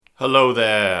Hello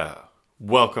there.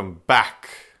 Welcome back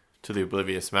to the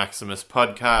Oblivious Maximus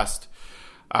podcast.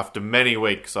 After many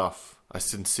weeks off, I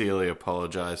sincerely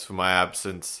apologize for my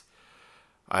absence.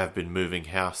 I have been moving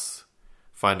house,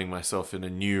 finding myself in a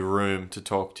new room to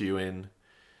talk to you in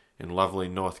lovely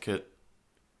Northcote.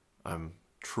 I'm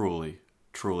truly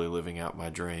living out my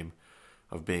dream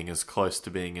of being as close to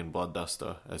being in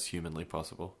Bloodduster as humanly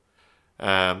possible.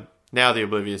 Now the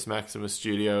Oblivious Maximus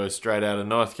studio is straight out of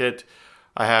Northcote.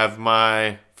 I have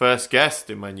my first guest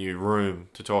in my new room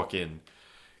to talk in,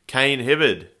 Kane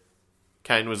Hibberd.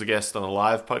 Kane was a guest on a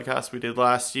live podcast we did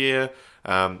last year.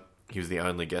 He was the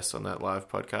only guest on that live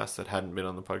podcast that hadn't been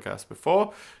on the podcast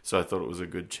before, so I thought it was a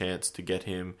good chance to get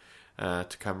him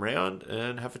to come round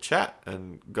and have a chat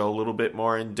and go a little bit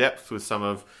more in depth with some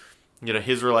of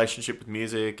his relationship with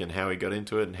music and how he got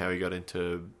into it and how he got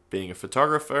into being a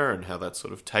photographer and how that's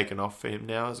sort of taken off for him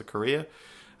now as a career.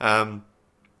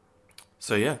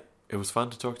 So yeah, it was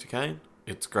fun to talk to Kane.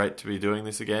 It's great to be doing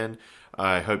this again.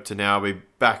 I hope to now be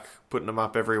back putting them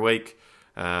up every week.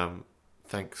 No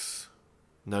thanks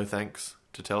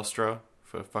to Telstra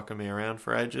for fucking me around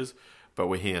for ages, but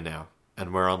we're here now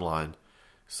and we're online.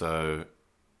 So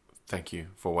thank you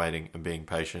for waiting and being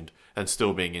patient and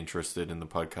still being interested in the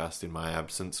podcast in my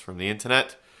absence from the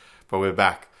internet. But we're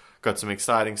back. Got some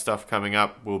exciting stuff coming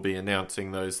up. We'll be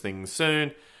announcing those things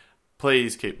soon.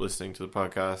 Please keep listening to the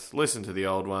podcast. Listen to the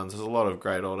old ones. There's a lot of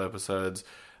great old episodes.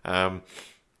 The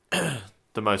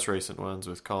most recent ones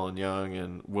with Colin Young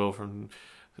and Will from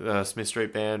Smith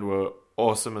Street Band were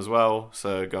awesome as well.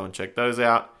 So go and check those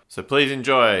out. So please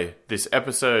enjoy this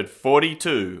episode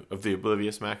 42 of the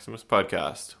Oblivious Maximus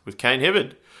podcast with Kane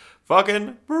Hibberd.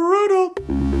 Fucking brutal.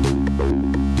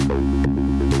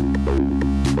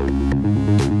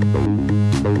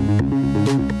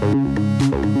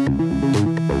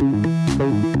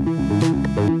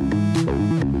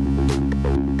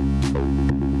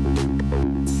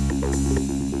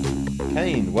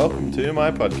 Kane, welcome to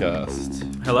my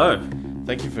podcast. Hello.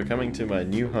 Thank you for coming to my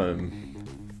new home.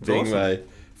 Being awesome. My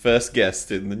first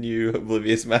guest in the new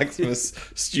Oblivious Maximus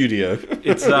studio.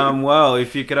 It's well,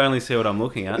 if you could only see what I'm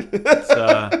looking at,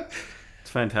 it's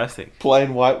fantastic.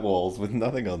 Plain white walls with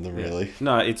nothing on them, really.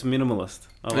 No, it's minimalist.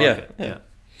 I like it.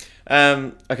 Yeah.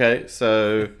 Okay,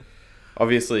 so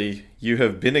obviously you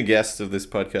have been a guest of this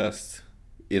podcast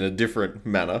in a different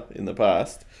manner in the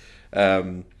past.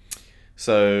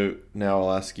 So now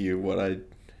I'll ask you what I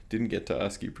didn't get to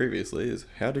ask you previously is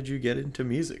how did you get into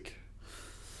music?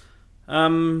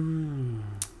 Well,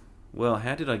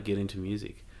 how did I get into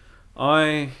music?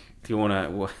 Where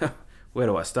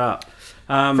do I start?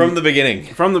 From the beginning.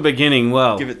 From the beginning,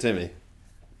 well... Give it to me.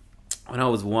 When I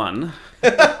was one...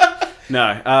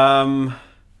 No. I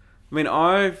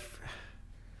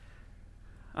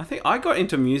think I got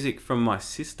into music from my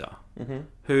sister,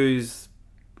 who's,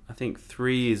 I think,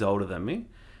 3 years older than me,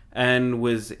 and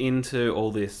was into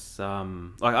all this...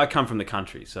 I come from the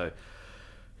country, so...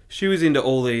 She was into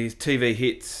all these TV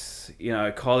hits,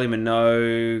 Kylie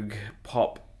Minogue,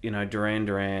 pop, Duran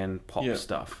Duran, pop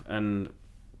stuff. And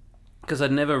because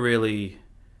I'd never really...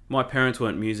 My parents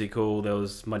weren't musical.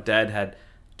 My dad had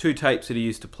 2 tapes that he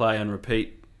used to play on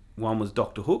repeat. One was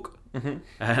Dr. Hook,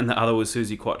 and the other was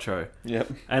Suzi Quatro. Yep.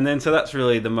 And then, so that's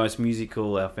really the most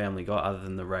musical our family got, other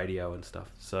than the radio and stuff.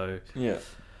 So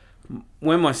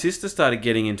when my sister started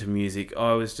getting into music,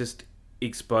 I was just...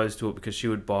 exposed to it because she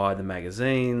would buy the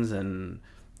magazines, and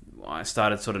I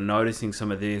started sort of noticing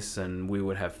some of this, and we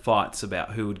would have fights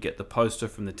about who would get the poster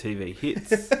from the TV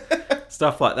hits,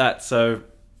 stuff like that. So,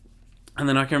 and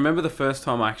then I can remember the first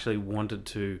time I actually wanted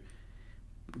to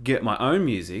get my own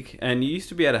music, and you used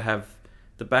to be able to have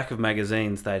the back of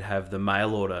magazines, they'd have the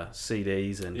mail order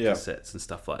CDs and cassettes and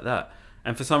stuff like that.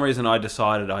 And for some reason I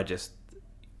decided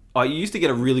I used to get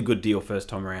a really good deal first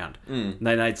time around. And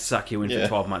then they'd suck you in for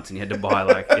 12 months and you had to buy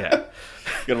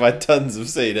Got to buy tons of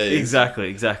CDs.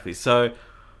 Exactly. So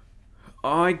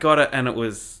I got it, and it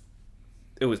was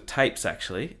tapes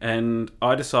actually. And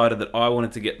I decided that I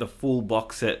wanted to get the full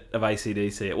box set of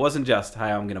AC/DC. It wasn't just,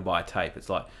 hey, I'm going to buy a tape. It's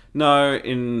like, no,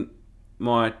 in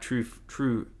my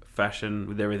true fashion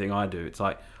with everything I do, it's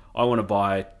like, I want to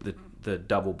buy the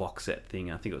double box set thing.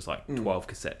 I think it was like 12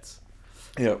 cassettes.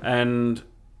 Yep. And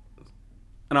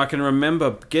I can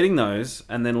remember getting those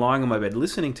and then lying on my bed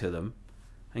listening to them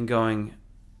and going,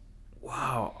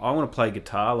 wow, I want to play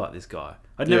guitar like this guy.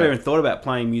 I'd never even thought about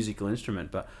playing a musical instrument,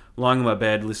 but lying on my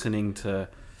bed listening to,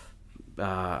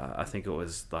 I think it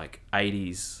was like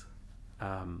 80s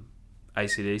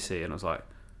AC/DC, and I was like,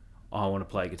 I want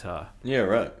to play guitar. Yeah,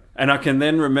 right. And I can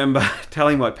then remember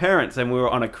telling my parents, and we were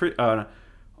on a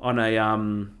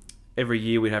every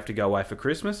year we'd have to go away for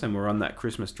Christmas, and we're on that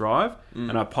Christmas drive,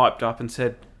 and I piped up and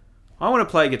said, I want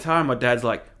to play guitar. And my dad's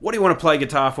like, what do you want to play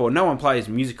guitar for? No one plays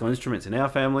musical instruments in our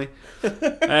family.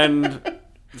 And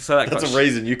so that's a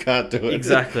reason you can't do it.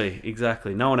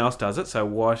 Exactly. No one else does it, so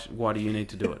why do you need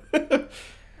to do it?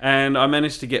 And I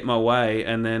managed to get my way,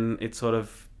 and then it sort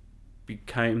of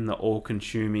became the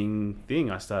all-consuming thing.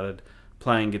 I started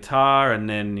playing guitar, and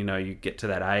then, you know, you get to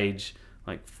that age,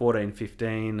 like 14,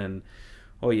 15, and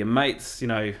all your mates, you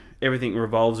know, everything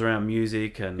revolves around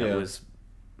music, and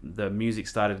the music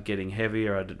started getting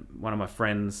heavier. One of my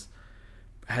friends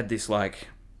had this, like,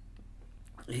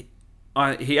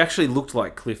 he actually looked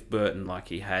like Cliff Burton, like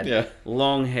he had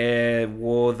long hair,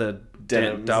 wore the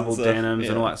double denims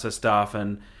and all that sort of stuff,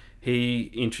 and he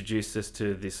introduced us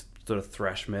to this sort of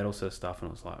thrash metal sort of stuff, and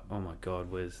I was like, oh my God,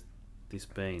 where's this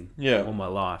been all my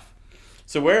life?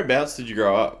 So whereabouts did you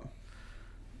grow up?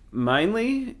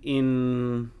 Mainly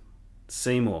in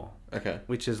Seymour. Okay.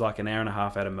 Which is like an hour and a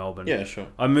half out of Melbourne. Yeah, sure.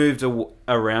 I moved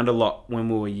around a lot when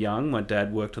we were young. My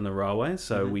dad worked on the railway,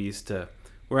 so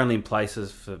we're only in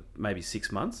places for maybe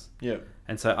 6 months. Yeah.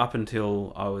 And so up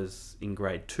until I was in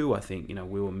grade 2, I think, you know,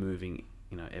 we were moving,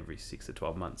 you know, every 6 to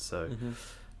 12 months. So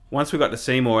once we got to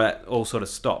Seymour, that all sort of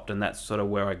stopped, and that's sort of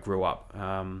where I grew up.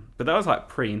 But that was like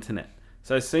pre-internet.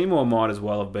 So Seymour might as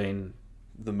well have been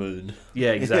the moon.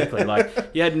 Yeah, exactly. Like,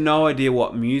 you had no idea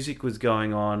what music was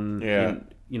going on. Yeah.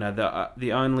 You know,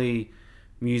 the only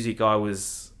music I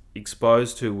was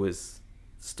exposed to was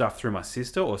stuff through my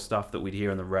sister, or stuff that we'd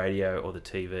hear on the radio or the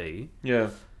TV. Yeah.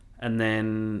 And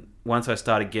then once I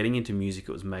started getting into music,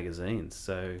 it was magazines.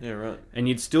 So yeah, right. And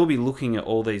you'd still be looking at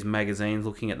all these magazines,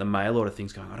 looking at the mail order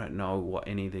things, going, I don't know what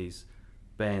any of these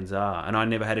bands are. And I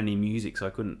never had any music,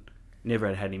 so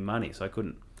never had any money, so I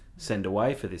couldn't send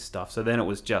away for this stuff. So then it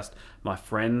was just my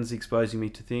friends exposing me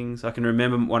to things. I can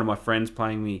remember one of my friends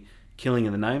playing me Killing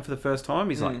in the Name for the first time.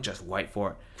 He's like, just wait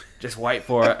for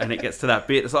it. And it gets to that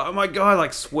bit. It's like, oh my God,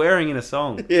 like swearing in a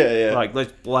song. Yeah.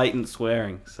 Like blatant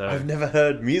swearing. So I've never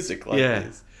heard music like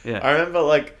this. Yeah. I remember,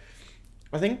 like,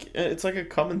 I think it's like a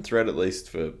common thread, at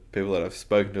least for people that I've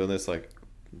spoken to on this, like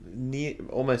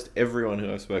almost everyone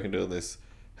who I've spoken to on this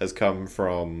has come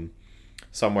from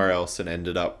somewhere else and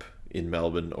ended up in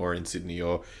Melbourne or in Sydney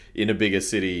or in a bigger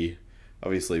city,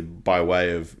 obviously by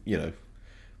way of, you know,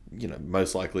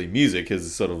 most likely music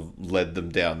has sort of led them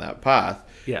down that path.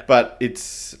 Yeah. But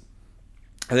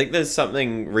I think there's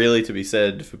something really to be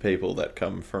said for people that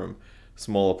come from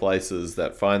smaller places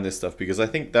that find this stuff, because I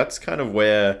think that's kind of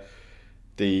where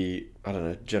the, I don't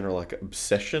know, general like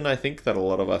obsession I think that a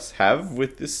lot of us have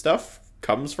with this stuff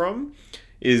comes from,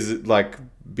 is like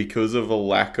because of a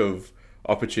lack of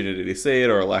opportunity to see it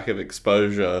or a lack of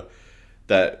exposure,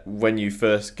 that when you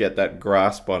first get that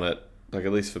grasp on it, like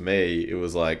at least for me, it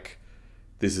was like,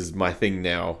 this is my thing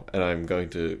now, and I'm going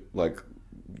to like,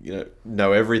 you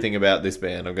know everything about this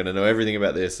band. I'm going to know everything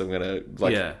about this. I'm going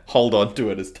to hold on to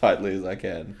it as tightly as I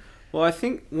can. Well, I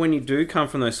think when you do come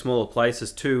from those smaller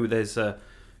places too, there's the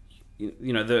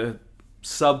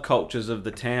subcultures of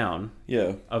the town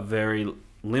are very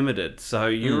limited. So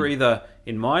you're either,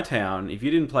 in my town, if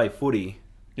you didn't play footy,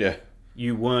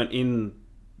 you weren't in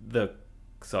the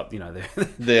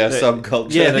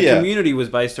subculture. Yeah, the community was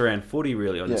based around footy,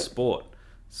 really, on the sport.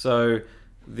 So,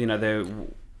 you know,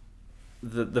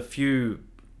 the few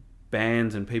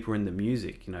bands and people in the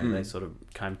music, you know, they sort of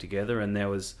came together, and there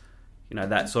was, you know,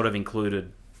 that sort of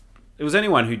included, it was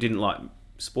anyone who didn't like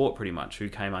sport pretty much who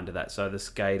came under that. So the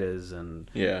skaters and,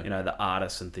 you know, the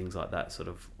artists and things like that sort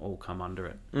of all come under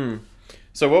it.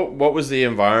 So what was the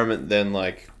environment then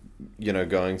like, you know,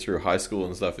 going through high school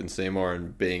and stuff in Seymour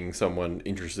and being someone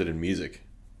interested in music?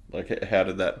 Like, how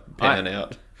did that pan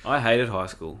out? I hated high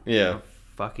school. Yeah. I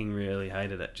fucking really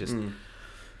hated it. Just...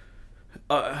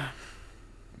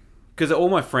 because all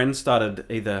my friends started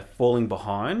either falling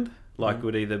behind, like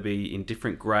would either be in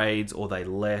different grades, or they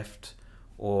left,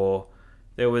 or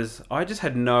I just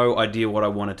had no idea what I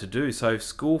wanted to do. So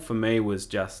school for me was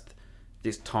just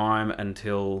this time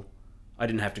until I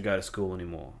didn't have to go to school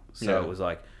anymore. So it was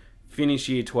like, finish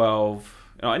year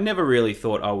 12. I never really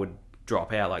thought I would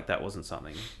drop out. Like, that wasn't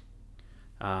something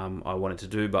I wanted to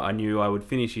do, but I knew I would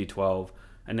finish year 12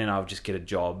 and then I would just get a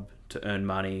job to earn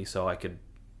money so I could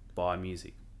buy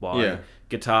music, buy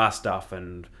guitar stuff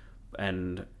and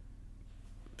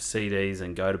CDs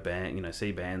and go to band, you know,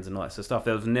 see bands and all that sort of stuff.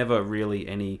 There was never really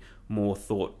any more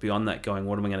thought beyond that going,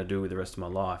 what am I going to do with the rest of my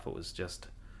life? It was just,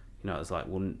 you know, it was like,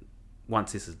 well,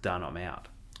 once this is done, I'm out.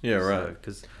 Yeah, right.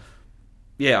 Because,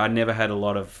 I never had a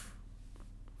lot of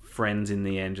friends in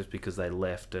the end just because they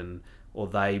left or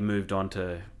they moved on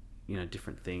to, you know,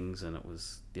 different things, and it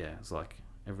was like,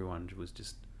 everyone was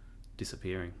just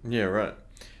disappearing. Yeah, right.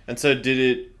 And so did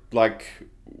it, like,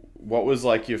 what was,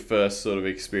 like, your first sort of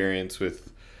experience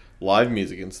with live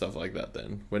music and stuff like that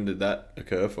then? When did that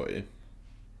occur for you?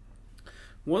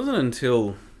 Wasn't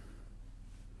until,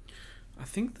 I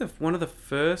think one of the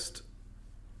first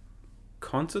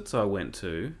concerts I went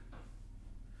to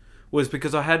was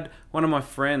because I had one of my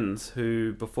friends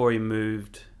who, before he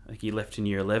moved, like he left in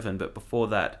year 11, but before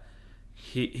that,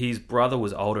 his brother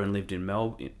was older and lived in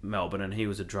Melbourne, and he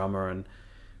was a drummer, and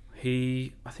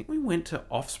I think we went to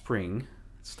Offspring.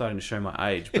 It's starting to show my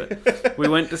age, but we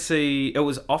went to see, it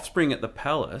was Offspring at the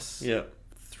Palace. Yeah.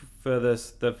 For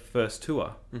the first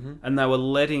tour. Mm-hmm. And they were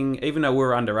even though we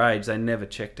were underage, they never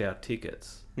checked our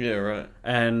tickets. Yeah, right.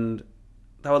 And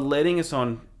they were letting us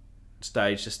on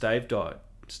stage to stage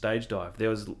dive. There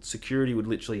was security would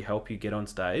literally help you get on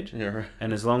stage. Yeah, right.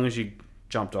 And as long as you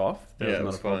jumped off, there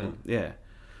was not a problem. Fine. Yeah.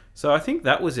 So I think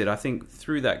that was it. I think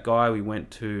through that guy we went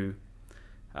to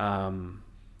I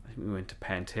think we went to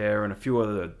Pantera and a few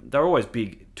other. They were always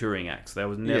big touring acts. There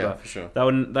was never for sure.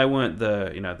 They weren't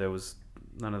there was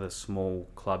none of the small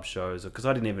club shows, because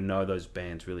I didn't even know those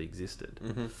bands really existed.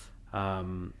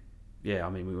 Mm-hmm.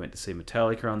 We went to see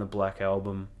Metallica on the Black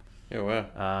Album. Yeah,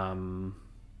 wow.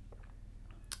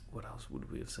 What else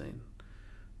would we have seen?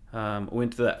 We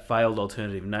went to that failed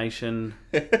Alternative Nation,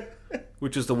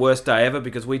 which was the worst day ever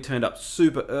because we turned up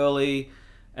super early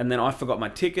and then I forgot my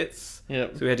tickets.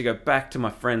 Yep. So we had to go back to my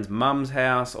friend's mum's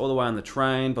house all the way on the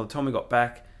train. By the time we got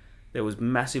back, there was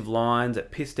massive lines.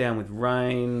 It pissed down with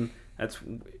rain.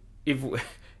 If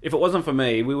it wasn't for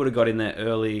me, we would have got in there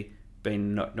early,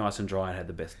 been nice and dry, and had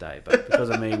the best day. But because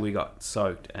of me, we got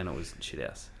soaked, and it was shit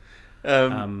house.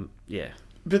 Yeah.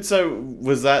 But so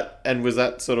was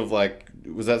that sort of like,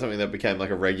 was that something that became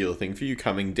like a regular thing for you,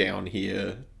 coming down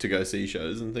here to go see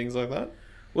shows and things like that?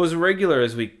 Well, as regular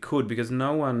as we could, because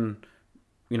no one,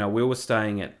 we were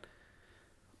staying at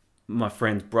my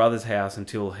friend's brother's house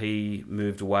until he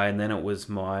moved away, and then it was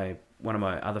one of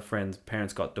my other friends'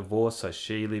 parents got divorced, so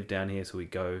she lived down here, so we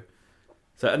go.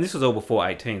 So, and this was all before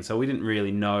 18, so we didn't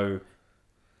really know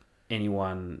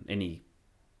any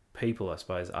people, I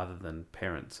suppose, other than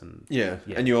parents. And yeah.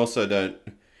 And you also don't,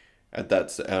 at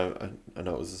that, I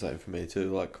know it was the same for me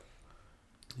too, like,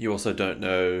 you also don't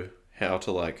know how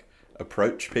to, like,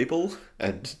 approach people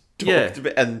and talk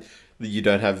to, and you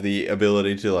don't have the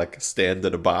ability to, like, stand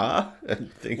at a bar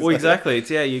and things like exactly.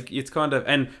 That. It's kind of,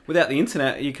 and without the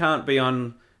internet, you can't be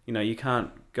on, you can't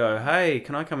go, hey,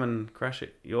 can I come and crash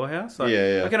at your house? Like,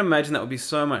 I can imagine that would be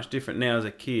so much different now as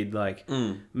a kid, like,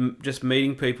 just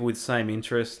meeting people with same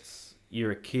interests.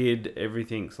 You're a kid,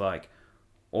 everything's, like,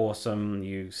 awesome.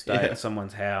 You stay at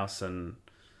someone's house, and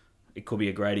it could be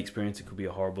a great experience, it could be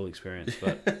a horrible experience,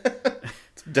 but...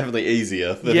 It's definitely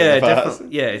easier than in the past.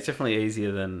 It's definitely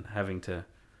easier than having to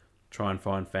try and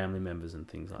find family members and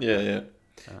things like that. Yeah.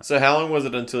 So how long was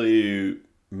it until you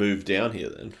moved down here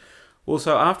then? Well,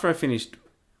 so after I finished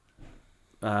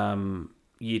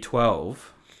year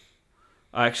 12,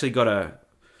 I actually I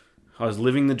was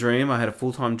living the dream. I had a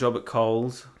full-time job at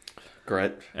Coles.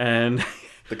 Great. And...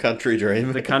 The country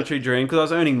dream. The country dream, because I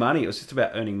was earning money. It was just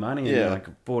about earning money. And then I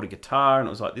bought a guitar, and it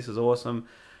was like, this is awesome.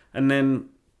 And then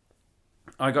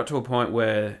I got to a point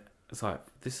where it's like,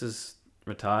 this is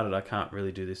retarded. I can't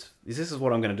really do this. This is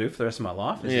what I'm going to do for the rest of my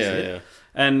life? Is this it?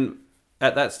 And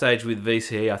at that stage with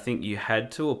VCE, I think you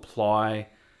had to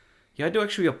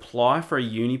actually apply for a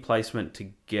uni placement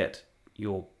to get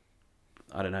to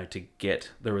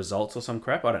get the results or some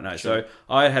crap. I don't know. Sure. So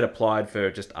I had applied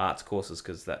for just arts courses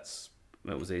because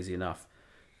it was easy enough.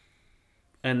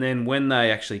 And then when they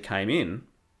actually came in,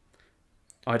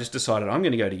 I just decided I'm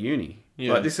going to go to uni.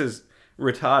 Yeah. Like, this is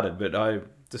retarded, but I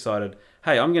decided,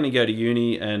 hey, I'm going to go to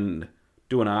uni and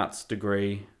do an arts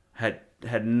degree. Had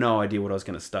no idea what I was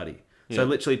going to study. Yeah. So I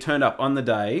literally turned up on the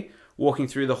day, walking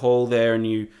through the hall there, and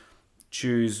you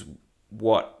choose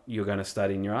what you're going to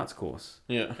study in your arts course.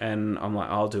 Yeah. And I'm like,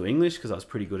 I'll do English because I was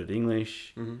pretty good at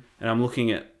English. Mm-hmm. And I'm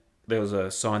looking at, there was a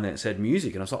sign that said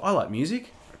music, and I was like, I like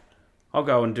music. I'll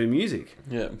go and do music.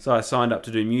 Yeah. So I signed up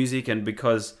to do music, and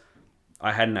because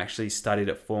I hadn't actually studied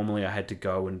it formally, I had to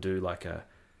go and do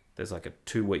there's like a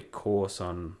 2-week course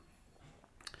on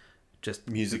just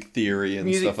music theory and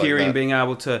music stuff like theory, that. And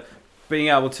being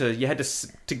able to you had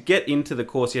to get into the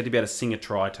course, you had to be able to sing a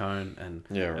tritone and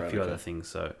a few other things.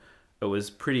 So it was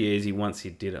pretty easy once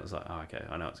you did it. I was like, oh, okay,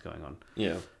 I know what's going on.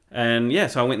 Yeah. And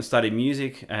so I went and studied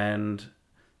music, and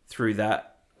through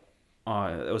that,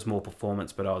 it was more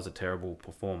performance, but I was a terrible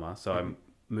performer. So I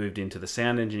moved into the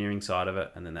sound engineering side of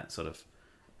it, and then that's sort of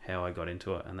how I got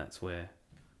into it, and that's where,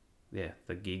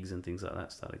 the gigs and things like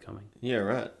that started coming. Yeah,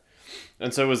 right.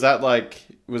 And so was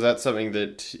that something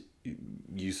that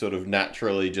you sort of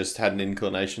naturally just had an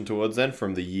inclination towards then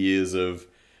from the years of,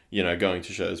 going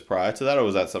to shows prior to that? Or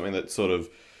was that something that sort of,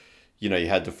 you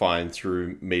had to find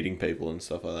through meeting people and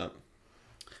stuff like that?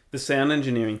 The sound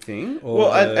engineering thing?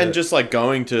 And just like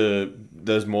going to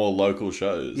those more local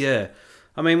shows. Yeah.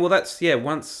 I mean, well,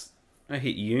 once I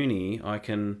hit uni, I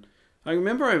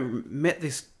remember I met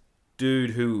this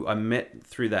dude who I met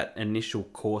through that initial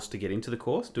course to get into the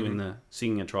course, doing the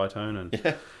singing a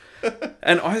tritone.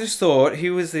 And I just thought he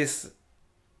was the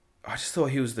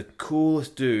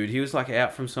coolest dude. He was like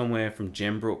out from somewhere from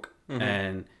Gembrook,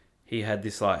 and he had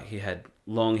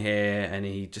long hair, and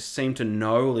he just seemed to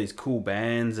know all these cool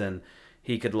bands, and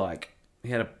he could play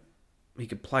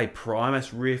Primus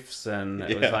riffs, and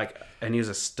it was and he was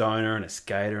a stoner and a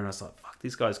skater, and I was like, fuck,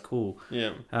 this guy's cool.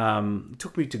 Yeah.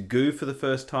 Took me to Goo for the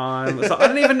first time. It's like, I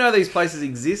didn't even know these places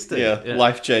existed. Yeah,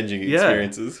 life-changing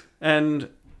experiences. And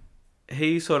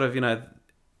he sort of,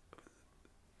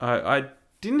 I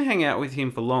didn't hang out with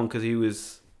him for long because he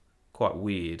was quite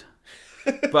weird.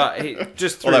 But he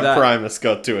just through that Primus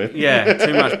got to him. Yeah,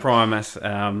 too much Primus.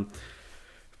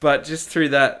 But just through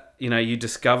that, you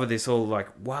discover this all like,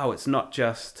 wow, it's not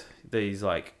just these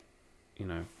like,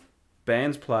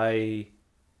 bands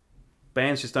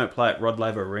just don't play at Rod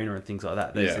Laver Arena and things like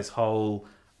that. There's this whole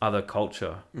other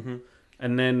culture. Mm-hmm.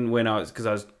 And then because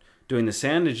I was doing the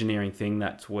sound engineering thing,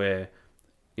 that's where,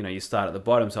 you start at the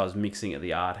bottom. So I was mixing at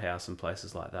the art house and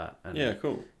places like that. And yeah,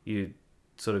 cool. You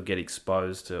sort of get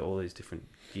exposed to all these different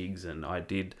gigs, and I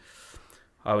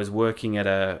was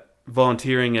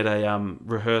volunteering at a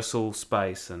rehearsal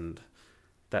space, and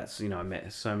that's, I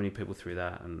met so many people through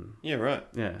that. And yeah, right.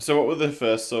 Yeah. So what were the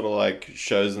first sort of like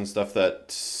shows and stuff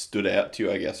that stood out to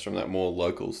you, I guess, from that more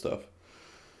local stuff?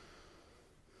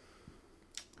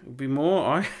 It'd be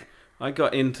more, I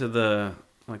got into the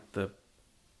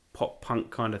pop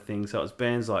punk kind of thing. So it was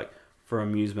bands like For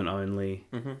Amusement Only,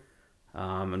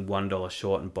 and $1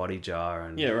 Short and Body Jar.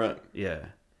 And yeah, right. Yeah.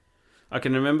 I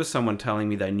can remember someone telling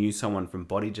me they knew someone from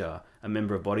Body Jar, a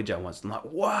member of Body Jar once. I'm like,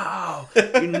 wow,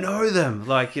 you know them.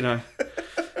 Like, yeah,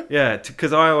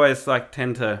 because I always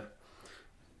tend to,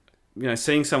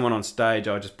 seeing someone on stage,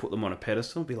 I just put them on a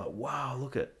pedestal and be like, wow,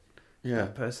 look at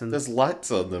that person. There's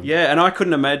lights on them. Yeah, and I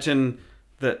couldn't imagine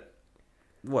that.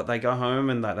 What, they go home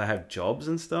and they have jobs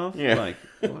and stuff? Yeah. Like,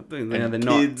 they're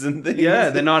kids and things. Yeah,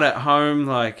 they're not at home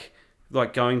like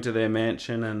going to their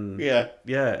mansion and... Yeah.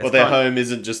 Yeah. Well, their home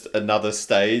isn't just another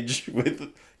stage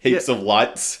with heaps of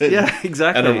lights.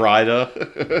 Exactly. And a rider.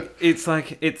 It's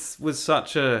like, it was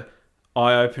such a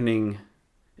eye-opening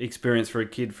experience for a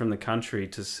kid from the country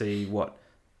to see what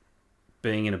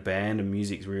being in a band and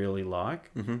music's really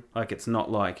like. Mm-hmm. Like, it's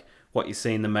not like what you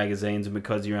see in the magazines, and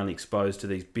because you're only exposed to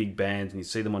these big bands and you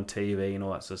see them on TV and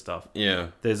all that sort of stuff. Yeah.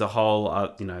 There's a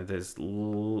whole, there's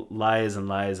layers and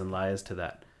layers and layers to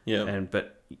that. Yeah.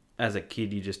 But as a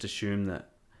kid, you just assume that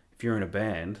if you're in a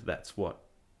band, that's what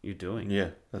you're doing.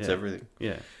 Yeah, that's everything.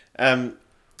 Yeah. And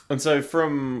so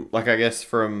from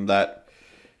that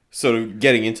sort of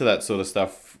getting into that sort of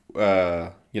stuff,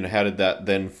 how did that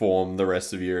then form the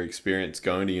rest of your experience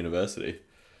going to university?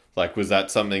 Like, was that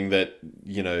something that,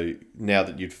 now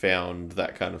that you'd found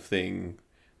that kind of thing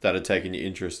that had taken your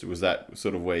interest, was that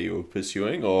sort of where you were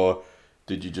pursuing, or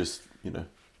did you just,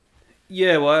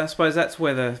 Yeah, well, I suppose that's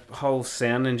where the whole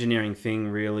sound engineering thing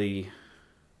really...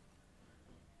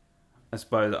 I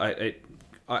suppose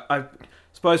I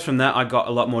suppose from that I got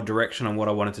a lot more direction on what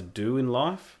I wanted to do in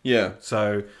life. Yeah.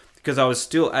 So, because I was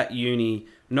still at uni,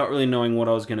 not really knowing what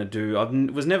I was going to do. I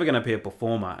was never going to be a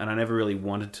performer, and I never really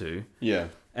wanted to. Yeah.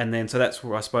 And then, so that's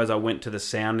where I suppose I went to the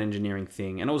sound engineering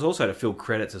thing. And it was also to fill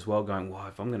credits as well, going, wow,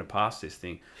 if I'm going to pass this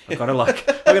thing, I've got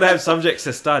to have subjects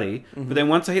to study. Mm-hmm. But then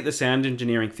once I hit the sound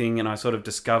engineering thing and I sort of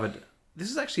discovered, this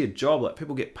is actually a job, like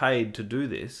people get paid to do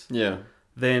this. Yeah.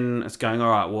 Then it's going, all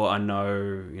right, well, I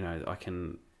know, I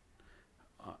can,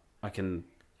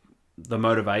 the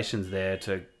motivation's there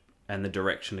and the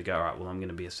direction to go, all right, well, I'm going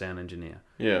to be a sound engineer.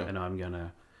 Yeah. And I'm going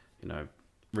to,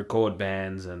 record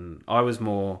bands. And I was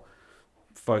more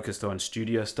focused on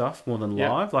studio stuff more than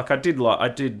live. Like I did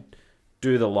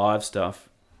do the live stuff,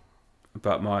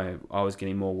 but I was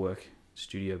getting more work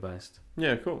studio based.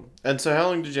 Yeah, cool. And so how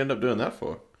long did you end up doing that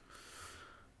for?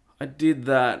 I did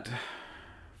that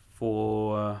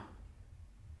for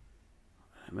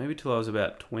maybe till I was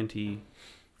about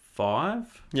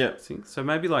 25. Yeah. I think. So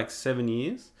maybe like 7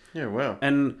 years. Yeah, wow.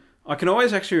 And I can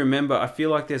always actually remember, I feel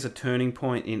like there's a turning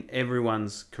point in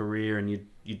everyone's career and you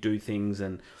do things,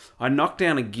 and I knocked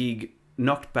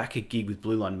back a gig with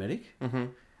Blue Line Medic. Mm-hmm.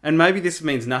 And maybe this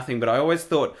means nothing, but I always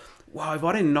thought, wow, if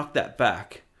I didn't knock that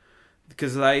back,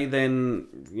 because they then,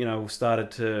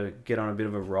 started to get on a bit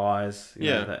of a rise.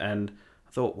 And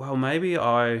I thought, well, maybe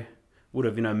I would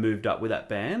have, moved up with that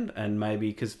band. And maybe,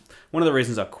 because one of the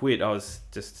reasons I quit, I was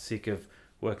just sick of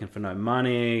working for no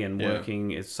money and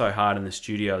working. It's so hard in the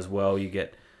studio as well. You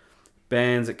get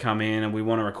bands that come in and we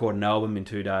want to record an album in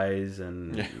 2 days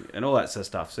and all that sort of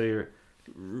stuff. So you're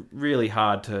really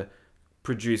hard to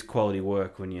produce quality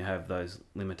work when you have those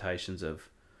limitations of,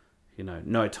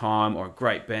 no time, or a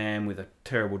great band with a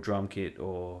terrible drum kit,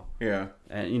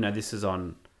 and this is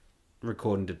on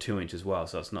recording to 2-inch as well,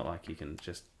 so it's not like you can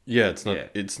just it's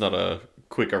not a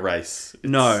quick erase.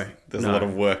 There's a lot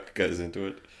of work goes into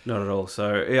it. Not at all.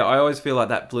 So I always feel like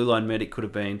that Blue Line Medic could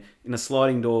have been in a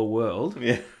sliding door world.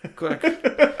 Yeah, it could be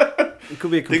a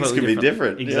completely things could be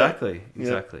different. Exactly.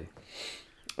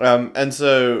 And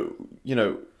so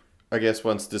I guess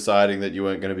once deciding that you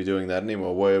weren't going to be doing that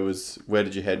anymore, where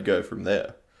did your head go from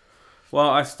there? Well,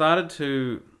 I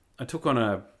took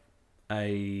on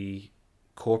a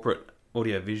corporate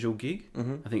audio-visual gig.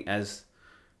 I think as,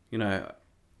 a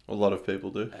lot of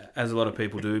people do. As a lot of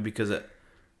people do, because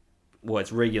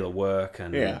it's regular work,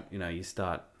 and, you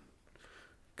start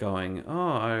going,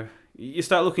 you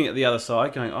start looking at the other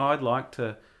side going, I'd like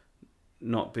to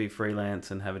not be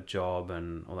freelance and have a job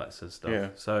and all that sort of stuff. Yeah.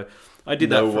 So I did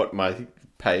that. What my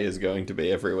pay is going to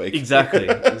be every week. Exactly.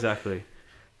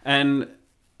 And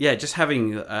just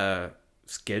having a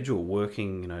schedule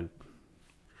working,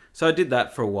 So I did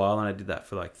that for a while, and I did that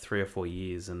for like 3 or 4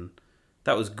 years, and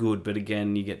that was good. But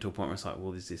again, you get to a point where it's like,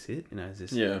 well, is this it? Is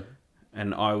this? Yeah.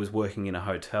 And I was working in a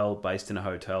hotel, based in a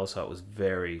hotel, so it was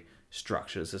very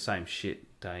structured. It's the same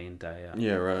shit day in, day out.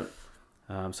 Yeah, right.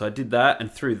 So I did that,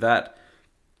 and through that,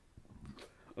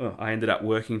 I ended up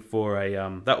working for a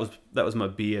that was my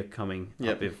beer coming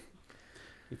up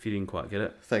if you didn't quite get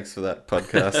it. Thanks for that,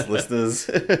 podcast listeners.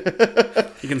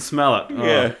 You can smell it.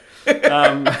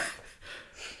 Yeah.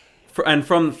 And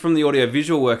from the audio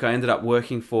visual work, I ended up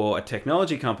working for a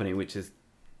technology company, which is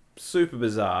super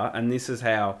bizarre. And this is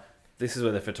where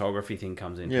the photography thing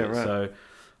comes into it. Right. So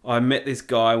I met this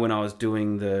guy when I was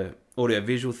doing the audio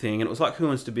visual thing, and it was like Who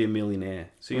Wants to Be a Millionaire.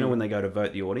 So when they go to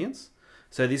vote the audience.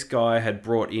 So this guy had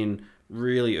brought in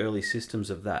really early systems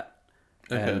of that.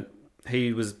 Okay. And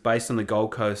he was based on the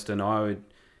Gold Coast, and I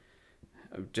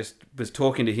just was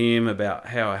talking to him about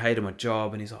how I hated my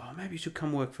job, and he's like, maybe you should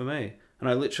come work for me.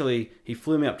 And he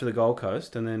flew me up to the Gold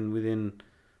Coast, and then within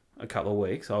a couple of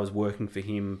weeks, I was working for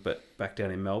him, but back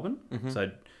down in Melbourne. Mm-hmm.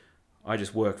 So I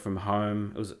just worked from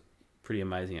home. It was pretty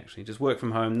amazing, actually. Just worked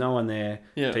from home, no one there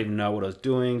to even know what I was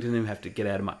doing, didn't even have to get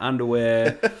out of my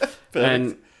underwear.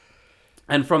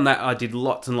 And from that, I did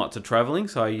lots and lots of traveling.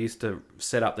 So I used to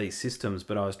set up these systems,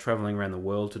 but I was traveling around the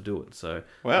world to do it. So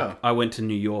I went to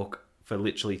New York for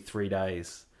literally 3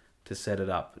 days to set it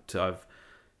up.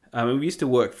 We used to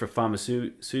work for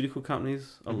pharmaceutical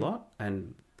companies a lot,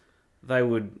 and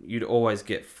you'd always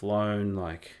get flown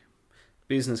like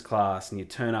business class, and you'd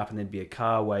turn up and there'd be a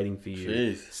car waiting for you.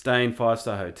 Jeez. Stay in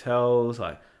 5-star hotels.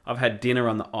 Like, I've had dinner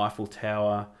on the Eiffel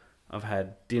Tower. I've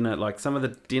had dinner, like some of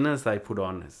the dinners they put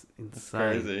on is insane. That's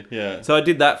crazy, yeah. So I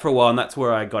did that for a while, and that's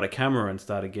where I got a camera and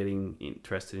started getting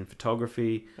interested in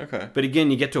photography. Okay. But again,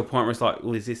 you get to a point where it's like,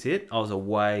 well, is this it? I was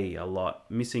away a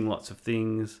lot, missing lots of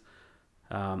things.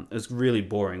 It was really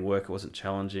boring work. It wasn't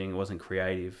challenging. It wasn't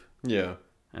creative. Yeah.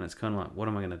 And it's kind of like, what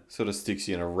am I going to... Sort of sticks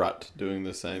you in a rut doing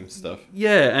the same stuff.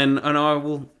 Yeah, and I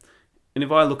will... And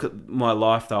if I look at my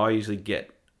life, though, I usually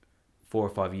get 4 or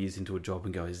 5 years into a job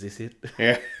and go, is this it?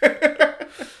 Yeah.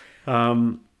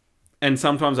 And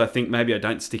sometimes I think maybe I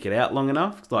don't stick it out long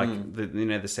enough. Like,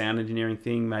 the sound engineering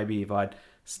thing, maybe if I'd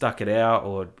stuck it out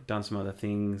or done some other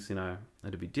things,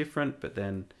 it'd be different. But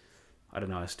then, I don't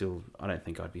know, I don't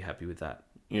think I'd be happy with that.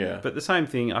 Yeah. But the same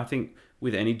thing, I think,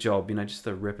 with any job, just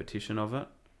the repetition of it.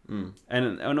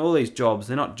 And all these jobs,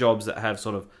 they're not jobs that have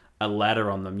sort of a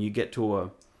ladder on them. You get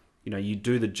to you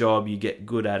do the job, you get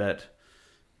good at it,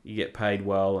 you get paid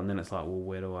well, and then it's like, well,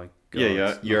 where do I go?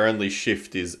 Yeah, your only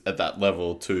shift is at that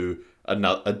level to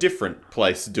a different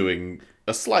place doing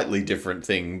a slightly different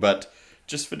thing, but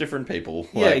just for different people.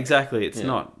 Yeah, exactly. It's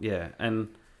not, and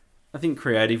I think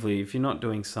creatively, if you're not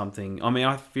doing something... I mean,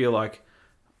 I feel like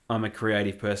I'm a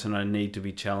creative person. I need to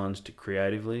be challenged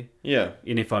creatively. Yeah.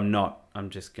 And if I'm not, I'm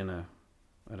just going to...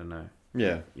 I don't know.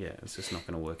 Yeah. Yeah, it's just not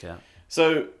going to work out.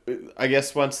 So, I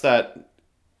guess once that...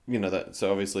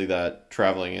 So obviously that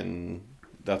traveling and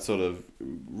that sort of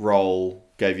role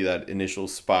gave you that initial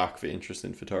spark for interest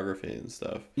in photography and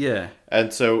stuff. Yeah.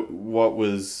 And so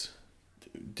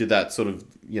did that sort of,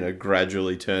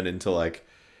 gradually turn into like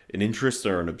an interest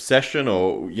or an obsession,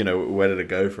 or, where did it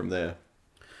go from there?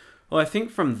 Well, I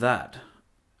think from that,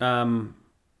 so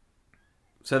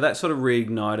that sort of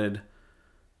reignited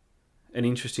an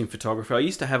interest in photography. I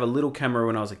used to have a little camera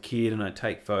when I was a kid and I'd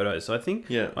take photos. So I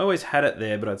think I always had it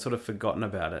there, but I'd sort of forgotten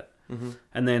about it. Mm-hmm.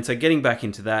 And then, so getting back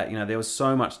into that, there was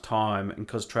so much time, and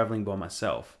because traveling by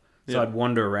myself, so I'd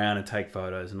wander around and take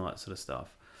photos and all that sort of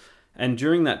stuff. And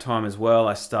during that time as well,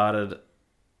 I started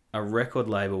a record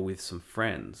label with some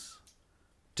friends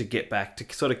to get back, to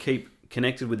sort of keep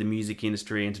connected with the music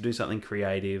industry and to do something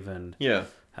creative. And it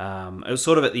was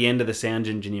sort of at the end of the sound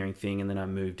engineering thing, and then I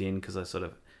moved in because I sort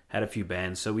of had a few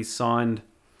bands. So we signed,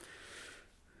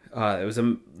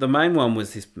 the main one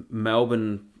was this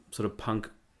Melbourne sort of punk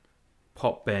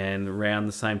pop band around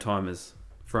the same time as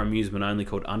For Amusement Only,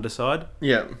 called Underside.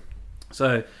 Yeah.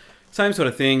 So same sort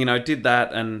of thing, did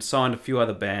that and signed a few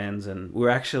other bands, and we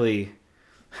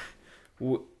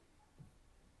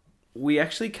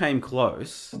actually came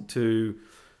close to,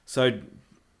 so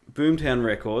Boomtown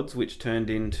Records, which turned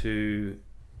into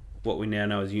what we now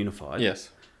know as Unified. Yes.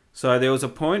 So there was a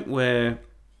point where,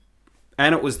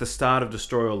 and it was the start of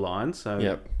Destroy All Lines.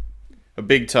 So a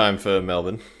big time for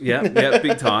Melbourne. Yeah,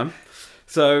 big time.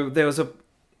 So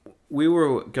we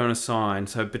were going to sign,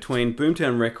 so between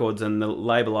Boomtown Records and the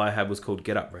label I had was called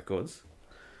Get Up Records,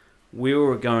 we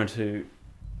were going to...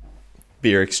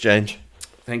 Beer Exchange.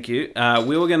 Thank you.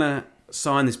 We were going to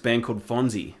sign this band called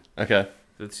Fonzie. Okay.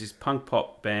 It's this punk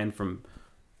pop band from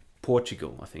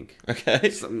Portugal, I think. Okay.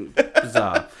 Something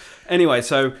bizarre. Anyway,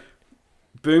 so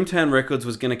Boomtown Records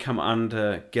was going to come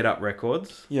under Get Up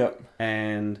Records. Yep.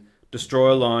 And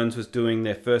Destroyer Lines was doing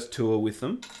their first tour with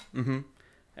them. Mm-hmm.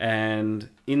 And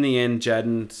in the end,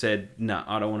 Jadden said, "No,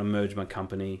 I don't want to merge my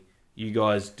company. You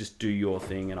guys just do your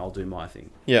thing and I'll do my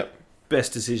thing." Yep.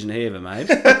 Best decision he ever made.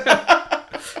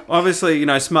 Obviously,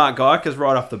 smart guy, because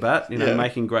right off the bat,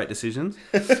 making great decisions.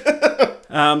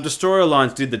 Destroyer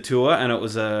Lines did the tour and it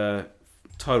was a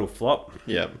total flop.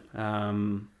 Yep. I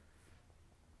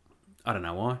don't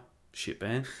know why. Shit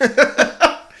band.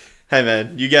 Hey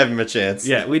man, you gave him a chance.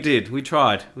 Yeah, we did. We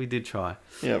tried. We did try.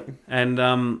 Yep.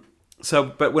 And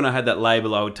but when I had that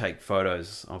label, I would take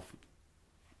photos of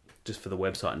just for the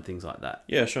website and things like that.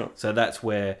 Yeah, sure. So that's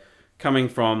where, coming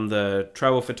from the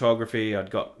travel photography, I'd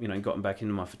gotten back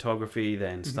into my photography,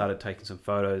 then started taking some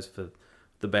photos for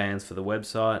the bands for the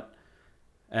website.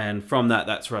 And from that,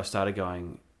 that's where I started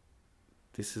going,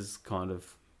 this is kind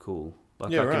of cool.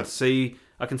 Like I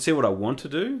can see what I want to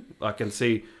do. I can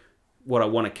see what I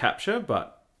want to capture,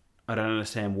 but I don't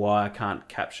understand why I can't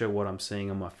capture what I'm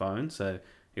seeing on my phone. So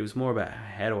it was more about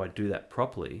how do I do that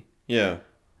properly. Yeah.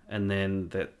 And then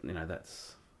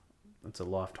that's a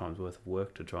lifetime's worth of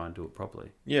work to try and do it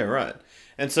properly. Yeah, right.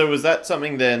 And so was that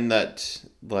something then that,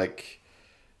 like,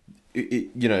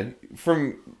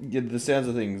 from the sounds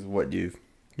of things, what you've,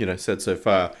 said so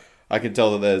far, I can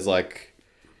tell that there's, like,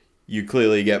 you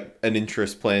clearly get an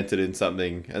interest planted in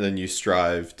something and then you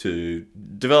strive to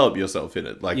develop yourself in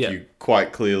it. Like, you're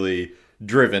quite clearly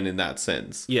driven in that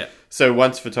sense. Yeah. So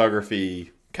once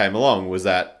photography came along, was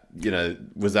that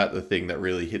the thing that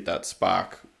really hit that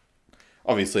spark?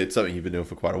 Obviously, it's something you've been doing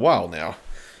for quite a while now.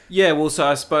 Yeah, well, so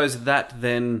I suppose that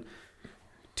then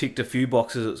ticked a few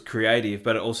boxes. It was creative,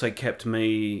 but it also kept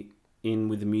me in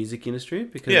with the music industry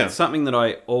because it's something that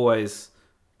I always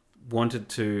wanted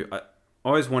to. I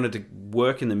always wanted to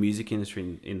work in the music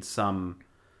industry in some,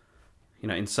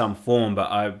 in some form.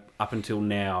 But up until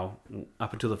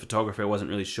the photography, I wasn't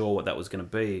really sure what that was going to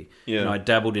be. Yeah. And I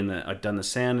dabbled I'd done the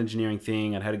sound engineering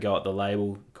thing. I'd had to go at the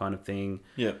label kind of thing.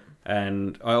 Yeah.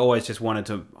 And I always just wanted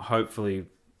to, hopefully,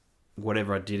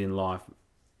 whatever I did in life,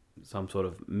 some sort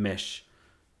of mesh,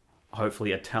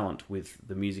 hopefully a talent with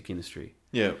the music industry.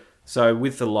 Yeah. So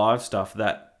with the live stuff,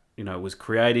 that, was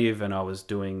creative, and I was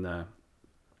doing I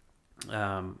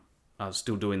was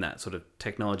still doing that sort of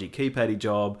technology keypaddy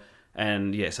job.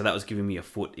 And so that was giving me a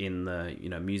foot in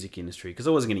the, music industry, because I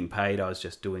wasn't getting paid. I was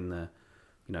just doing the,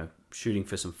 shooting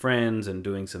for some friends and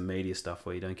doing some media stuff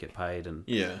where you don't get paid.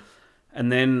 And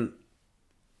then,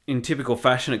 in typical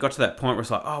fashion, it got to that point where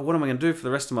it's like, oh, what am I going to do for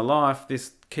the rest of my life?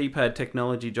 This keypad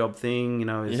technology job thing,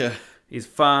 is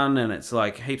fun, and it's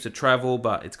like heaps of travel,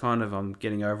 but it's kind of, I'm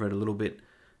getting over it a little bit.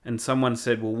 And someone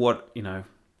said, well,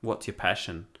 what's your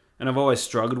passion? And I've always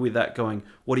struggled with that, going,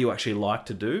 what do you actually like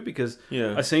to do? Because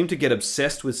I seem to get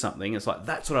obsessed with something. It's like,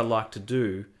 that's what I like to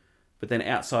do. But then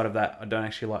outside of that, I don't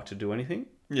actually like to do anything.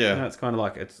 Yeah. It's kind of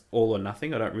like it's all or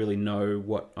nothing. I don't really know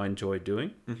what I enjoy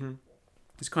doing. Mm-hmm.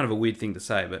 It's kind of a weird thing to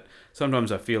say, but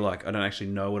sometimes I feel like I don't actually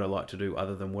know what I like to do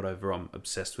other than whatever I'm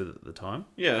obsessed with at the time.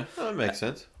 Yeah, that makes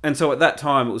sense. And so at that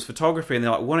time, it was photography, and they're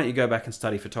like, why don't you go back and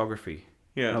study photography?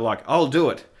 Yeah. And I'm like, I'll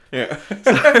do it. Yeah.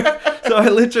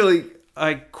 So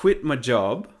I quit my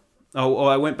job.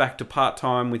 I went back to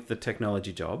part-time with the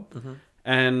technology job.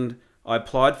 And I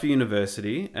applied for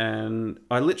university. And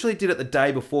I literally did it the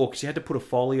day before because you had to put a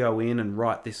folio in and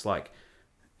write this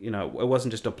it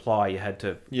wasn't just apply. You had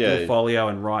to do a folio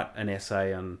and write an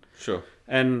essay. Sure.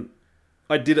 And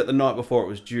I did it the night before it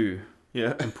was due.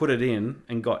 Yeah. And put it in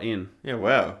and got in. Yeah,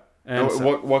 wow. And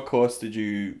what course did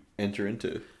you enter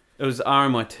into? It was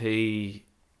RMIT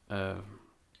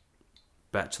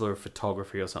Bachelor of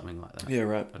Photography or something like that. Yeah,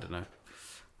 right. I don't know.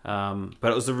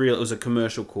 But it was a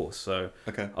commercial course. So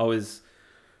okay. I was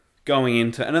going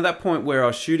into, and at that point where I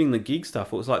was shooting the gig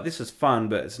stuff, it was like, this is fun,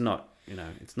 but it's not,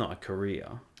 it's not a career.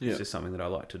 It's just something that I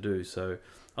like to do. So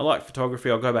I like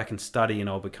photography. I'll go back and study and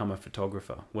I'll become a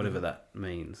photographer, whatever that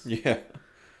means. Yeah.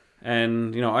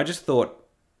 And, I just thought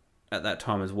at that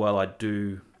time as well, I'd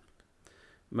do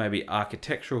maybe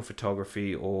architectural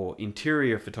photography or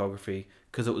interior photography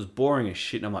because it was boring as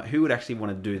shit. And I'm like, who would actually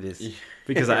want to do this?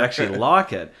 Because I actually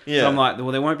like it. Yeah. So I'm like,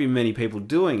 well, there won't be many people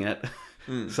doing it.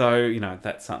 So,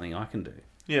 that's something I can do.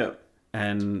 Yeah.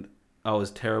 And I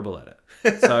was terrible at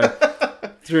it.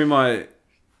 So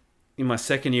in my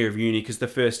second year of uni, because the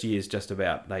first year is just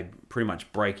about, they pretty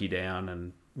much break you down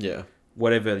and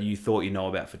whatever you thought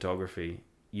about photography,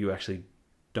 you actually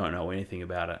don't know anything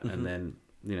about it. And then,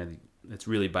 it's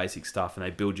really basic stuff and they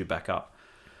build you back up.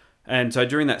 And so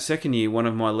during that second year, one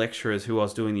of my lecturers who I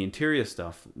was doing the interior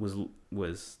stuff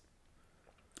was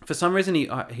for some reason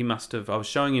he must have, I was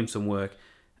showing him some work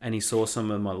and he saw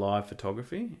some of my live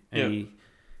photography and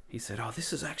he said, "Oh,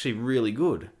 this is actually really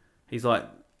good." He's like,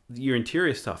 "Your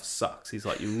interior stuff sucks." He's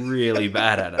like, "You're really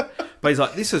bad at it." But he's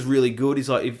like, "This is really good." He's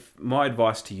like, "If my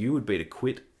advice to you would be to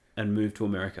quit and move to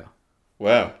America."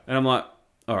 Wow. And I'm like,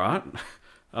 all right,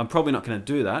 I'm probably not going to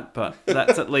do that, but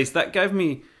that's at least, that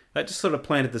just sort of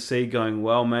planted the seed going,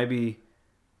 well, maybe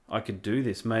I could do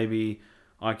this. Maybe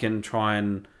I can try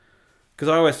and, because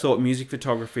I always thought music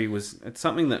photography it's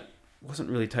something that wasn't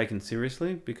really taken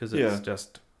seriously because it's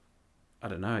just, I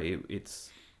don't know,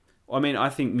 I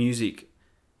think music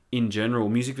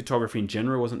photography in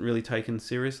general wasn't really taken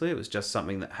seriously. It was just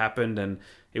something that happened and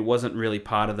it wasn't really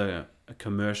part of the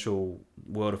commercial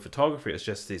world of photography. It's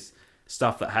just this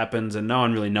stuff that happens and no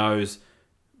one really knows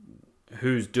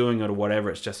who's doing it or whatever.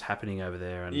 It's just happening over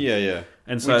there. And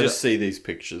and so we just see these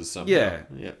pictures somehow.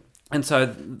 Yeah. And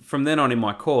so from then on in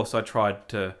my course, I tried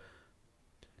to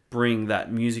bring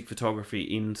that music photography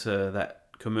into that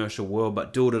commercial world,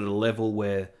 but do it at a level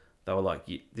where they were like,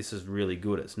 this is really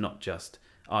good. It's not just,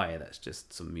 oh yeah, that's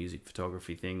just some music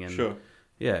photography thing. And sure.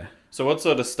 Yeah. So what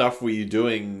sort of stuff were you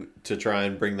doing to try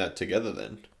and bring that together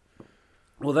then?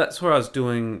 Well, that's where I was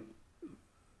doing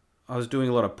a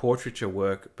lot of portraiture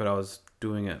work, but I was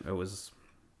doing it was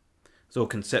all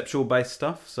conceptual based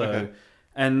stuff. So,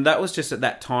 and that was just at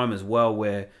that time as well,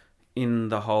 where in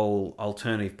the whole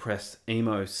alternative press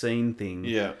emo scene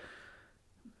thing,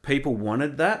 people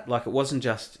wanted that. Like it wasn't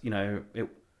just,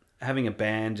 having a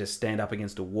band just stand up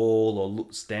against a wall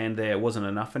or stand there. It wasn't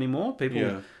enough anymore.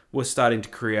 People were starting to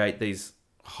create these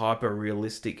hyper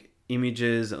realistic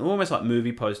images, almost like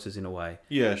movie posters in a way.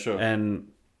 Yeah, sure. And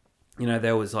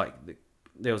there was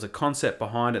a concept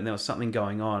behind it, and there was something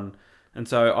going on, and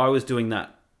so I was doing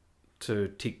that to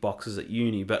tick boxes at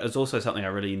uni, but it's also something I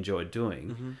really enjoyed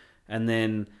doing. And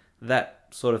then that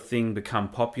sort of thing become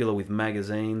popular with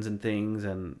magazines and things,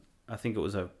 and I think it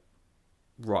was a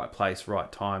right place, right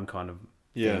time kind of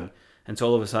thing. And so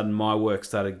all of a sudden my work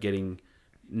started getting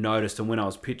noticed, and when I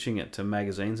was pitching it to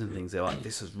magazines and things, they're like,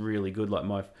 this is really good. Like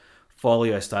my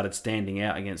folio started standing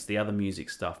out against the other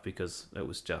music stuff because it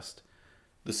was just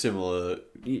the similar.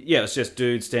 Yeah, it's just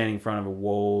dudes standing in front of a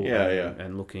wall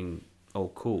and looking all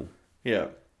cool. Yeah.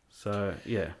 So,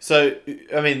 yeah. So,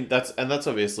 I mean, that's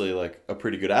obviously like a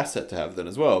pretty good asset to have then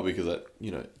as well, because it,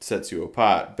 it sets you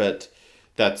apart, but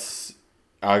that's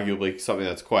arguably something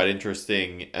that's quite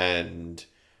interesting and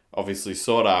obviously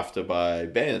sought after by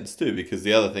bands too, because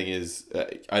the other thing is,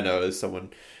 I know as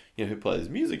someone, who plays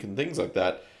music and things like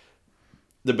that,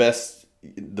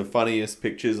 the funniest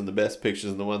pictures and the best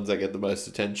pictures and the ones that get the most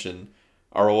attention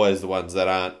are always the ones that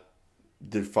aren't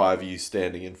the five of you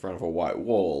standing in front of a white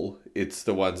wall. It's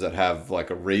the ones that have like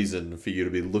a reason for you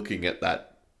to be looking at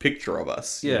that picture of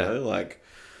us.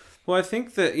 Well, I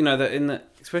think that that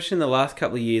especially in the last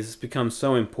couple of years, it's become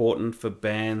so important for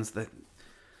bands that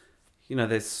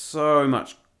there's so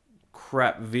much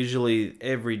crap visually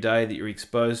every day that you're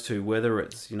exposed to, whether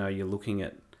it's you're looking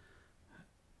at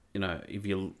if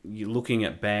you're looking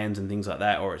at bands and things like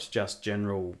that, or it's just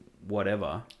general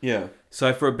whatever. Yeah.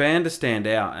 So for a band to stand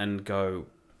out and go,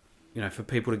 for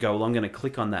people to go, well, I'm going to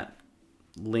click on that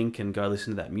link and go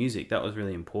listen to that music. That was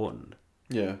really important.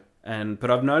 Yeah. But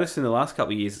I've noticed in the last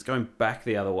couple of years, it's going back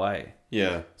the other way.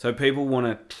 Yeah. So people want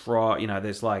to try,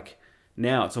 there's like,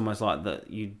 now it's almost like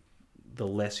the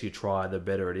less you try, the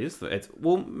better it is.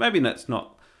 Maybe that's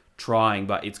not trying,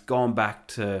 but it's gone back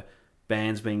to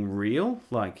bands being real.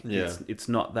 Like, it's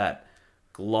not that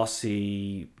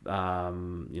glossy, I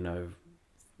don't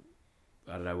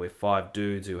know, we're 5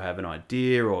 dudes who have an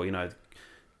idea or,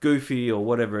 goofy or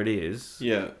whatever it is.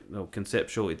 Yeah. Or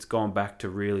conceptual. It's gone back to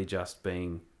really just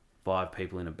being 5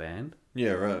 people in a band.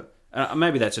 Yeah, right.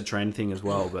 Maybe that's a trend thing as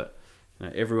well, but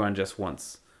everyone just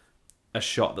wants a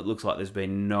shot that looks like there's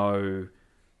been no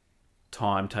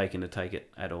time taken to take it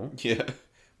at all. Yeah.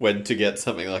 When to get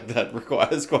something like that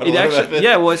requires quite a lot of effort.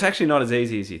 Yeah, well, it's actually not as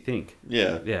easy as you think.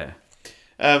 Yeah.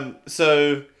 Yeah.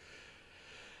 So,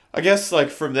 I guess, like,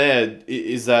 from there,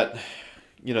 is that,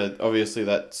 obviously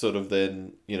that sort of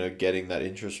then, getting that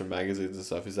interest from magazines and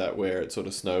stuff, is that where it sort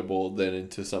of snowballed then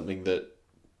into something that,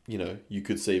 you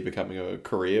could see becoming a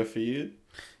career for you?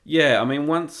 Yeah, I mean,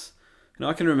 once,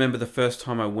 I can remember the first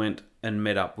time I went and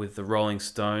met up with the Rolling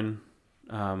Stone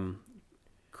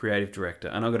creative director,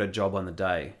 and I got a job on the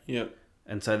day. Yeah.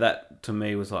 And so that, to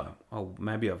me, was like, oh,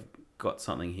 maybe I've got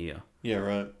something here. Yeah,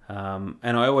 right.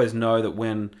 And I always know that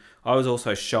when I was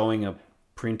also showing a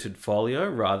printed folio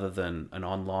rather than an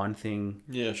online thing.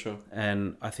 Yeah, sure.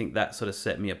 And I think that sort of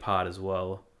set me apart as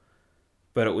well.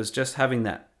 But it was just having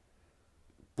that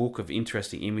book of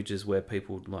interesting images where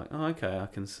people like, oh, okay, I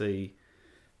can see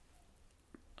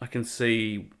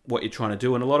what you're trying to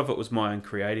do. And a lot of it was my own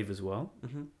creative as well.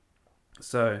 Mm-hmm.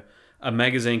 So a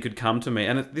magazine could come to me,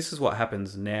 and this is what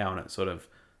happens now, and it sort of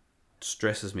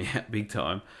stresses me out big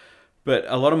time. But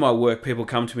a lot of my work, people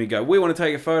come to me and go, we want to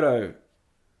take a photo.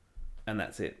 And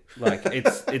that's it. Like,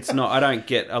 it's not, I don't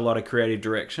get a lot of creative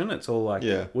direction. It's all like,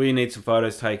 we need some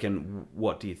photos taken.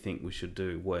 What do you think we should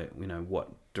do?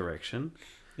 What direction?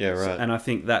 Yeah, right. And I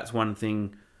think that's one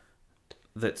thing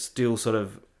that still sort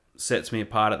of sets me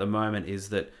apart at the moment is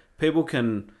that people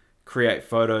can create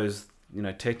photos,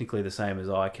 technically the same as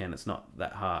I can. It's not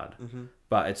that hard. Mm-hmm.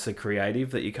 But it's a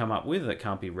creative that you come up with that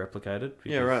can't be replicated.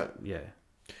 Yeah, right. Yeah.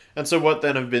 And so what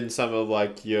then have been some of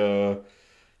like your,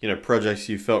 projects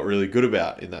you felt really good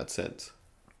about in that sense?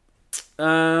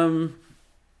 The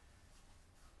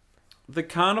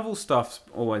carnival stuff's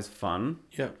always fun.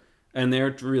 Yeah. And they're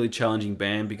a really challenging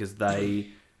band because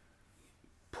they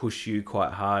push you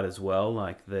quite hard as well.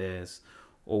 Like they're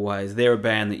a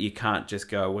band that you can't just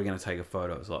go, we're going to take a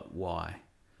photo. It's like, why?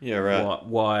 Yeah, right.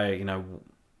 Why,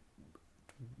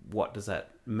 what does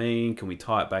that mean? Can we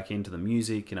tie it back into the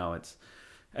music?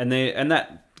 And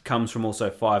that comes from also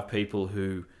 5 people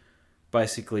who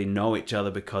basically know each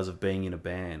other because of being in a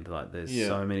band. Like there's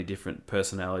so many different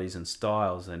personalities and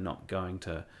styles. They're not going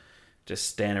to just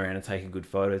stand around and take a good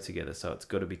photo together. So it's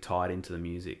got to be tied into the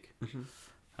music. Mm-hmm.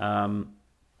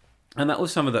 And that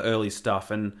was some of the early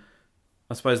stuff. And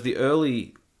I suppose the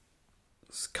early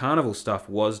carnival stuff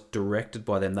was directed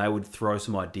by them. They would throw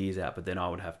some ideas out, but then I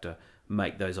would have to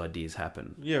make those ideas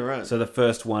happen. Yeah, right. So the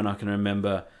first one I can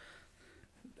remember,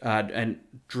 and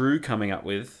Drew coming up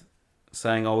with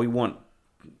saying, we want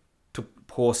to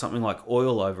pour something like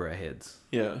oil over our heads.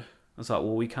 Yeah. I was like,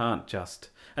 well, we can't just...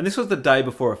 And this was the day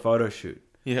before a photo shoot.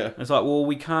 Yeah. And it's like, well,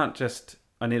 we can't just...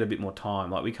 I need a bit more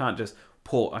time. Like, we can't just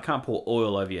I can't pour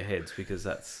oil over your heads because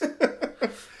that's...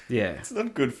 Yeah. It's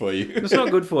not good for you. It's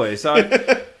not good for you. So,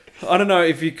 I don't know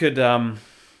if you could...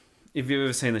 if you've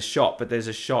ever seen the shot, but there's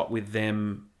a shot with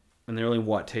them and they're all in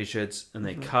white t-shirts and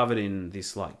they're covered in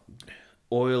this, like,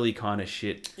 oily kind of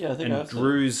shit. Yeah, I think and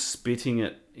Drew's spitting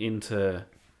it into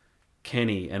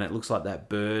Kenny, and it looks like that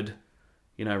bird,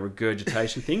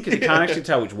 regurgitation thing, because you can't actually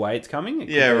tell which way it's coming.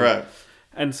 Right.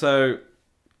 And so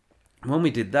when we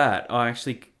did that,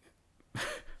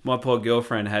 my poor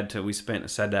girlfriend we spent a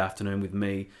Saturday afternoon with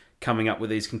me coming up with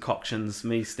these concoctions,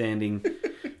 me standing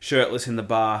shirtless in the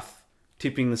bath,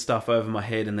 tipping the stuff over my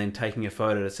head and then taking a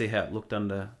photo to see how it looked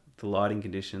under the lighting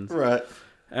conditions. Right.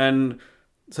 And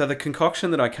so the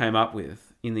concoction that I came up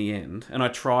with in the end, and I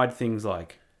tried things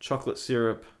like chocolate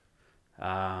syrup,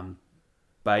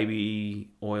 baby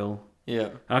oil. Yeah.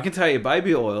 And I can tell you,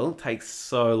 baby oil takes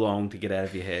so long to get out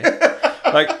of your hair.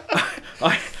 Like,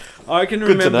 I can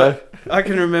remember... Good to know. I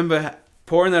can remember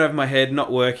pouring that over my head,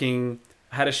 not working,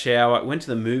 had a shower, went to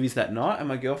the movies that night, and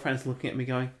my girlfriend's looking at me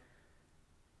going,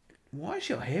 why is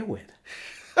your hair wet?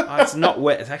 It's not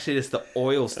wet. It's actually just the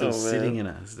oil still sitting in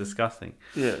it. It's disgusting.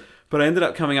 Yeah. But I ended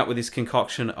up coming up with this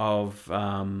concoction of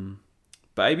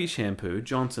baby shampoo,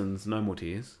 Johnson's No More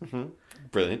Tears. Mm-hmm.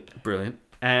 Brilliant.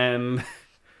 And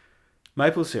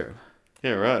maple syrup.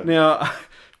 Yeah, right. Now,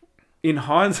 in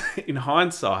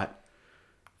hindsight,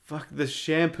 fuck, the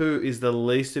shampoo is the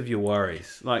least of your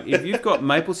worries. Like, if you've got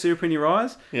maple syrup in your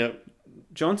eyes, Yep.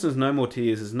 Johnson's No More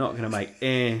Tears is not going to make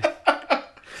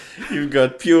You've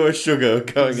got pure sugar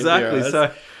going into your eyes.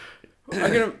 So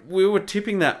we were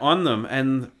tipping that on them,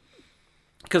 and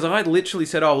because I literally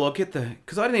said, "Oh, well, I'll get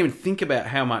because I didn't even think about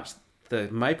how much the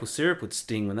maple syrup would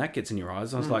sting when that gets in your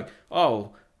eyes. I was like,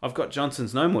 "Oh, I've got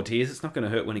Johnson's No More Tears. It's not going to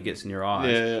hurt when it gets in your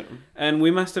eyes." Yeah. And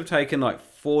we must have taken like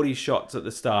 40 shots at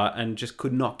the start, and just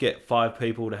could not get 5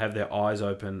 people to have their eyes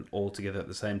open all together at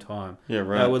the same time. Yeah,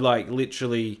 right. They were like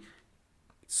literally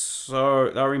they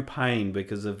were in pain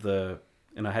because of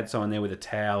and I had someone there with a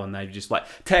towel, and they just like,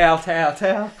 towel.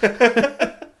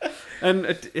 And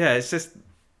it's just,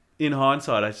 in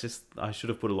hindsight, I should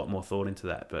have put a lot more thought into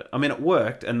that. But I mean, it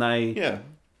worked, and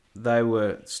they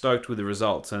were stoked with the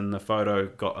results, and the photo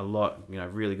got a lot,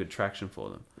 really good traction for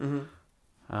them.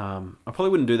 Mm-hmm. I probably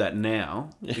wouldn't do that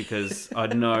now because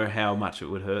I'd know how much it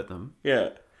would hurt them. Yeah.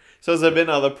 So has there been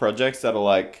other projects that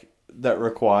are that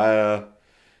require,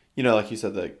 like you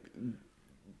said, that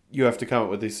you have to come up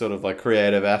with these sort of like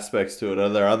creative aspects to it? Are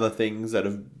there other things that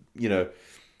have,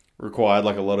 required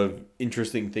like a lot of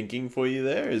interesting thinking for you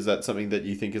there? Is that something that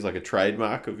you think is like a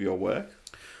trademark of your work?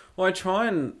 Well, I try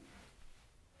and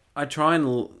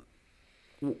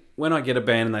when I get a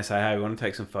band and they say, "Hey, we want to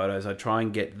take some photos," I try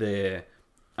and get their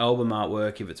album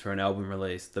artwork, if it's for an album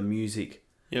release, the music,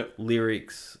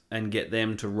 lyrics, and get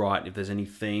them to write if there's any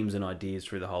themes and ideas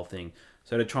through the whole thing.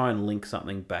 So to try and link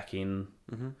something back in.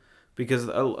 Mm-hmm. Because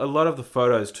a lot of the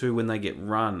photos too, when they get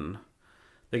run,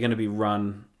 they're going to be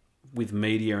run with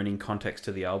media and in context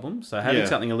to the album. So having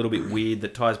something a little bit weird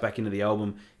that ties back into the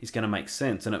album is going to make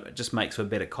sense, and it just makes for a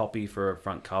better copy for a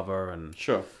front cover. And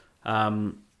sure.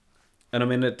 And I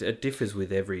mean, it differs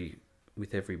with every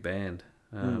band.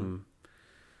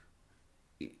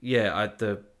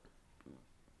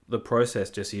 The process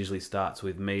just usually starts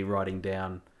with me writing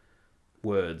down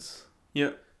words.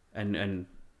 Yeah. And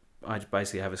I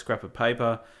basically have a scrap of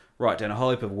paper, write down a whole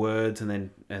heap of words,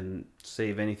 and see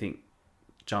if anything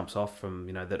jumps off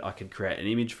from, that I could create an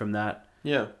image from that.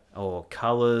 Yeah. Or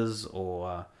colours,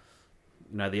 or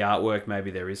the artwork. Maybe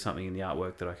there is something in the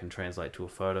artwork that I can translate to a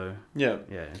photo. Yeah.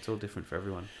 Yeah, it's all different for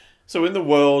everyone. So in the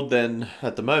world then,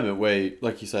 at the moment, where,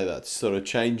 like you say, that's sort of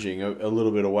changing a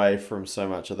little bit away from so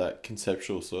much of that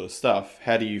conceptual sort of stuff,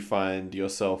 how do you find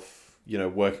yourself,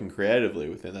 working creatively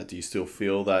within that? Do you still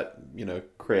feel that,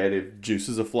 creative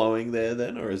juices are flowing there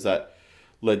then? Or has that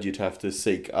led you to have to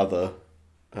seek other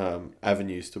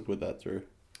avenues to put that through?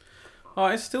 Oh,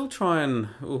 I still try and...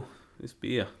 Oh, this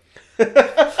beer.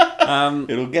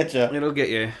 It'll get you. It'll get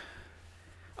you.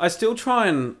 I still try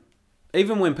and...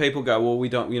 Even when people go, well, we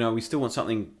don't... we still want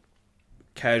something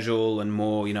casual and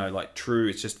more, like true.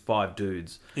 It's just 5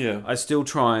 dudes. Yeah. I still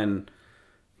try and...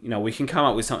 we can come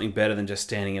up with something better than just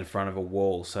standing in front of a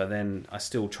wall. So then I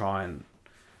still try and...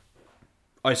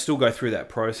 I still go through that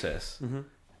process,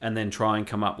 and then try and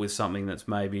come up with something that's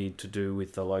maybe to do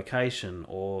with the location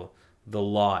or the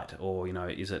light, or,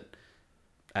 is it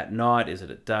at night? Is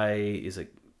it at day? Is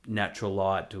it natural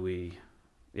light?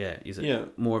 Is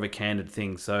it more of a candid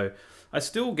thing? So I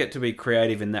still get to be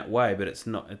creative in that way, but it's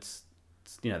not,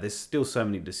 there's still so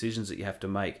many decisions that you have to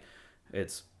make.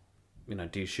 It's,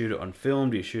 do you shoot it on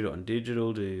film? Do you shoot it on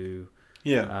digital? Is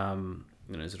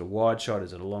it a wide shot?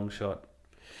 Is it a long shot?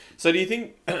 So do you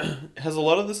think, has a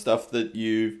lot of the stuff that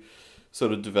you've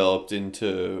sort of developed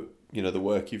into, the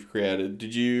work you've created,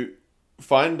 did you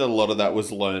find a lot of that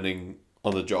was learning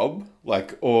on the job?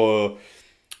 Or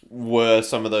were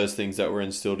some of those things that were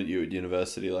instilled at you at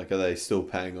university, are they still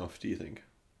paying off, do you think?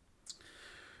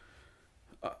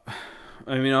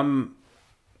 I mean,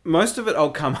 most of it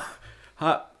I'll come...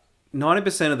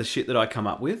 90% of the shit that I come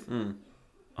up with, I'm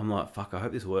like, fuck, I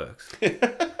hope this works.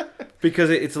 Because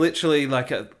it's literally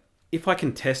like if I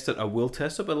can test it, I will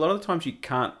test it. But a lot of the times you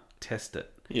can't test it.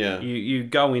 Yeah. You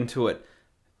go into it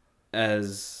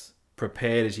as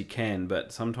prepared as you can,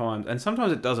 but sometimes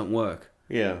it doesn't work.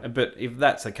 Yeah. But if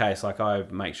that's the case, I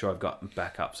make sure I've got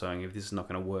backup. So if this is not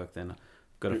going to work, then I've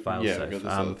got to fail safe. Got this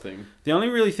other thing. The only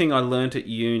really thing I learned at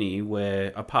uni,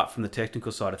 where apart from the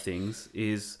technical side of things,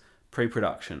 is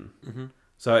pre-production. Mm-hmm.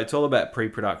 So it's all about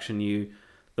pre-production.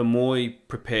 The more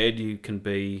prepared you can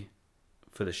be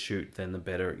for the shoot, then the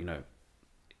better,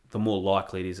 the more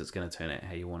likely it is it's going to turn out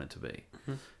how you want it to be.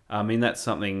 Mm-hmm. I mean, that's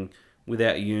something,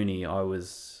 without uni, I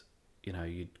was,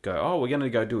 you'd go, oh, we're going to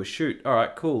go do a shoot. All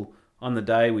right, cool. On the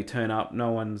day we turn up,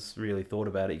 no one's really thought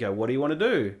about it. You go, what do you want to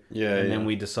do? Yeah. And then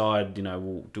we decide,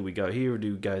 well, do we go here or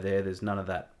do we go there? There's none of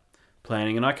that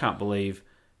planning. And I can't believe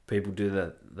people do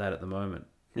that at the moment.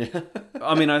 Yeah.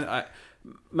 I mean, I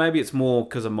maybe it's more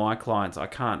because of my clients. I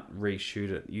can't reshoot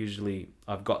it. Usually,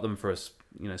 I've got them for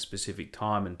a specific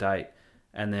time and date,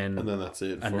 and then that's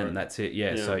it. That's it.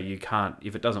 Yeah. So you can't,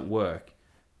 if it doesn't work,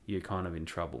 you're kind of in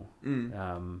trouble.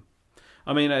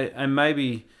 I mean, and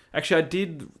maybe actually I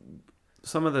did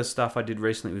some of the stuff I did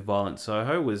recently with Violent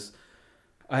Soho was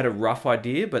I had a rough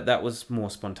idea, but that was more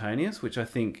spontaneous, which I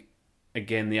think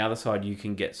again the other side you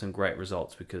can get some great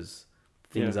results because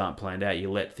things aren't planned out. You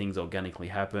let things organically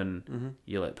happen.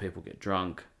 You let people get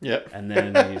drunk. Yep. And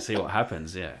then you see what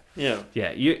happens. Yeah. Yeah.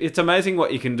 Yeah. It's amazing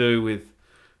what you can do with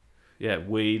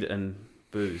weed and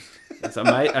booze. It's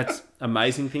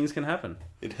amazing things can happen.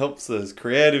 It helps those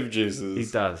creative juices.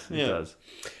 It does. It does.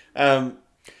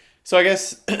 So I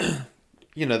guess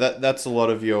that's a lot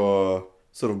of your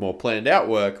sort of more planned out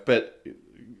work, but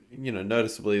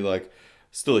noticeably like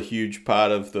still a huge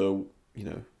part of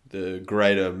the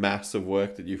greater mass of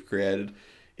work that you've created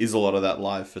is a lot of that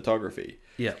live photography.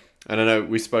 Yeah. And I know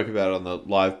we spoke about it on the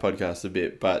live podcast a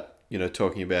bit, but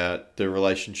talking about the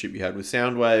relationship you had with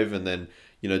Soundwave and then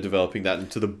developing that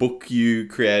into the book you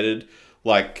created,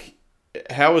 like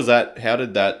how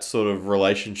did that sort of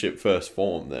relationship first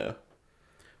form there?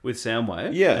 With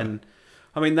Soundwave? Yeah. And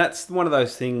I mean, that's one of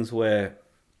those things where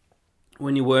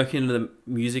when you work in the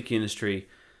music industry,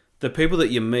 the people that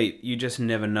you meet, you just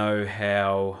never know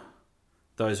how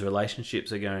those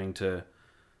relationships are going to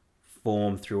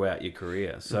form throughout your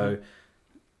career. So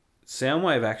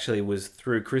Soundwave actually was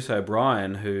through Chris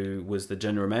O'Brien, who was the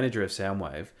general manager of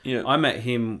Soundwave. Yeah. I met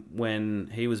him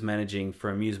when he was managing for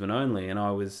Amusement Only, and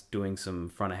I was doing some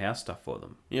front of house stuff for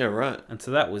them. Yeah, right. And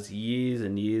so that was years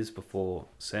and years before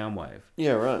Soundwave.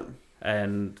 Yeah, right.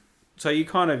 And so you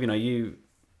kind of,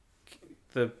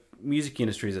 the music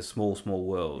industry is a small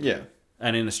world. Yeah.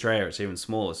 And in Australia, it's even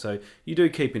smaller. So you do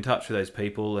keep in touch with those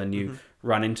people and you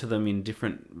run into them in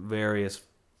different various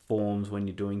forms when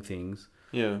you're doing things.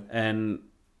 Yeah. And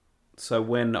so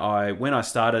when I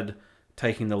started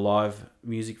taking the live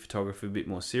music photography a bit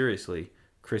more seriously,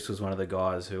 Chris was one of the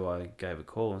guys who I gave a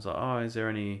call and was like, oh, is there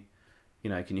any,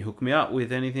 can you hook me up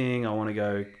with anything? I want to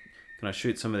go, can I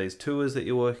shoot some of these tours that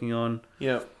you're working on?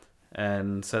 Yeah.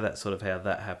 And so that's sort of how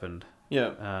that happened.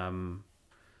 Yeah.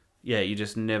 You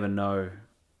just never know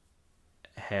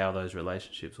how those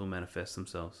relationships will manifest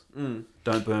themselves.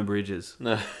 Don't burn bridges.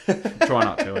 No. Try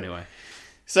not to, anyway.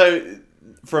 So,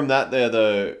 from that there,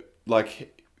 though,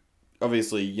 like,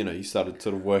 obviously, you started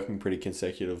sort of working pretty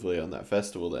consecutively on that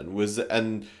festival then. Was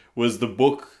the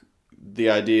book, the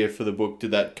idea for the book,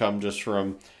 did that come just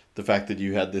from the fact that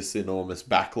you had this enormous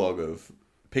backlog of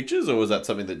pictures, or was that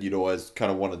something that you'd always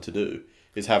kind of wanted to do,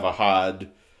 is have a hard...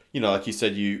 like you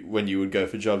said, when you would go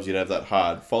for jobs, you'd have that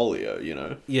hard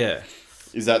folio, Yeah.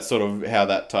 Is that sort of how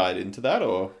that tied into that,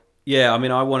 or? Yeah, I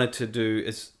mean, I wanted to do...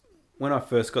 When I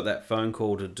first got that phone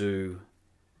call to do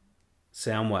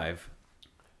Soundwave,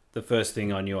 the first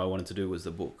thing I knew I wanted to do was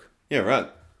the book. Yeah, right.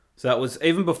 So that was...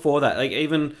 Even before that,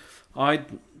 I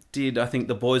did, I think,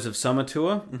 the Boys of Summer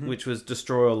tour, which was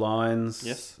Destroy All Lines.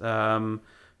 Yes.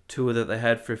 Tour that they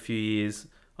had for a few years.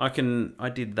 I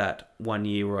did that 1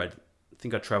 year where I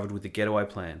think I travelled with the Getaway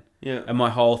Plan. Yeah. And my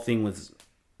whole thing was,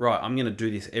 right, I'm going to do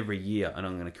this every year and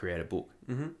I'm going to create a book.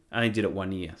 I only did it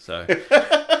 1 year, so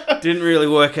didn't really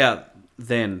work out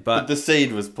then. But the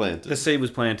seed was planted. The seed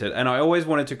was planted. And I always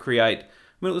wanted to create... I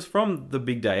mean, it was from The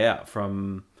Big Day Out,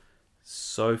 from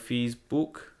Sophie's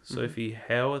book, Sophie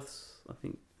Howarth, I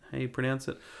think how you pronounce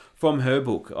it. From her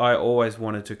book, I always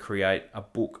wanted to create a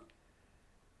book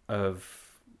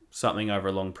of something over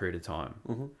a long period of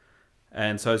time.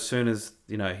 And so as soon as,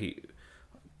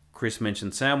 Chris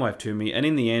mentioned Soundwave to me, and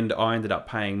in the end, I ended up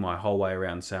paying my whole way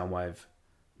around Soundwave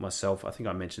myself. I think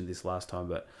I mentioned this last time,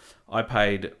 but I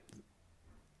paid...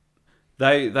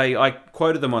 I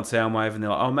quoted them on Soundwave, and they're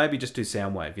like, oh, maybe just do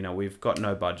Soundwave. We've got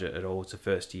no budget at all. It's the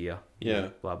first year. Yeah.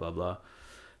 Blah, blah, blah.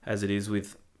 As it is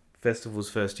with festivals'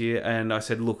 first year. And I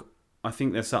said, look, I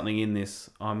think there's something in this.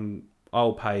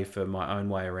 I'll pay for my own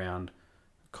way around.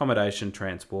 Accommodation,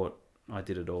 transport. I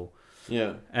did it all.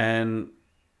 Yeah. And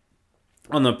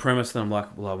on the premise that I'm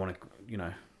like, well, I want to,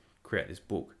 create this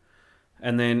book.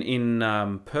 And then in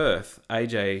Perth, I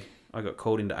got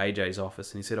called into AJ's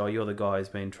office and he said, oh, you're the guy who's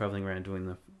been travelling around doing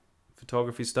the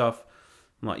photography stuff.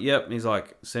 I'm like, yep. And he's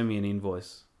like, send me an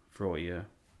invoice for all your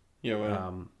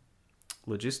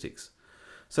logistics.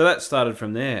 So that started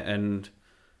from there. And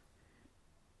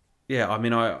yeah, I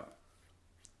mean,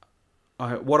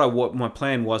 my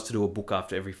plan was to do a book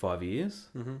after every 5 years.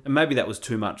 And maybe that was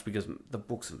too much because the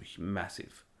books are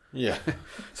massive. Yeah.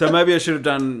 So maybe I should have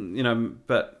done,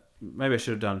 but maybe I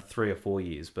should have done 3 or 4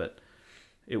 years, but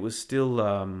it was still,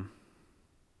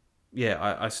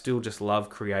 I still just love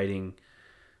creating,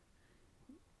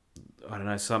 I don't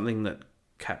know, something that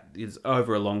is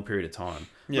over a long period of time.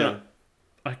 Yeah.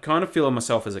 I kind of feel of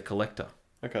myself as a collector.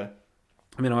 Okay.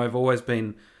 I mean, I've always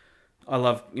been, I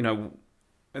love,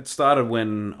 it started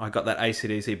when I got that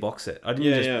AC/DC box set. I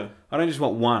don't just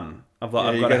want one. I've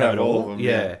got to have it all. Of them,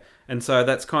 yeah. And so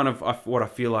that's kind of what I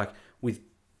feel like with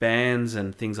bands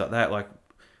and things like that. Like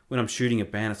when I'm shooting a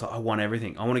band, it's like I want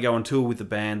everything. I want to go on tour with the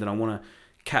band and I want to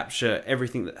capture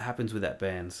everything that happens with that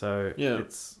band. So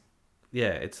it's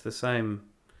the same.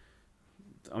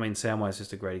 I mean, Soundwave is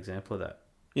just a great example of that.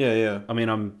 Yeah, yeah. I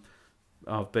mean,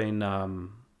 I've been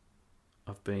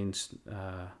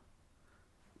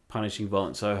punishing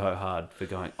Violent Soho hard for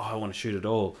going, I want to shoot it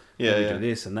all. Do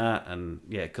this and that. And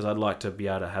because I'd like to be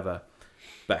able to have a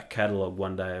back catalogue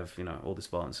one day of, all this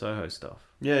Violent Soho stuff.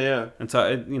 Yeah, yeah. And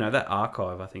so, that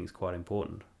archive I think is quite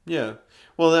important. Yeah.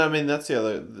 Well, I mean, that's the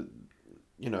other,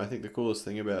 I think the coolest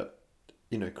thing about,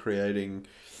 creating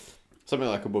something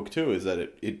like a book too is that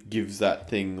it gives that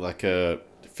thing like a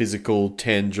physical,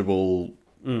 tangible,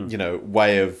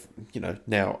 way of,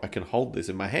 now I can hold this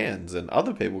in my hands and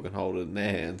other people can hold it in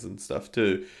their hands and stuff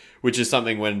too, which is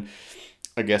something when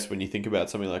you think about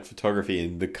something like photography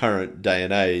in the current day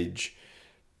and age,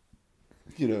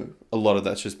 a lot of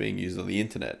that's just being used on the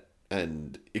internet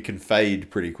and it can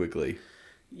fade pretty quickly.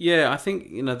 Yeah, I think,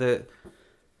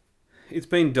 it's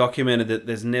been documented that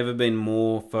there's never been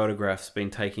more photographs being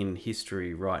taken in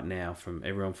history right now from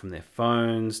everyone from their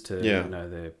phones to,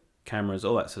 their cameras,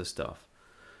 all that sort of stuff.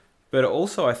 But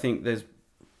also I think there's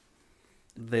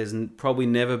probably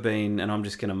never been, and I'm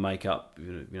just going to make up,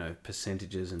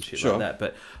 percentages and shit like that,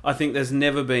 but I think there's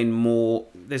never been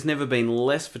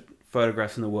less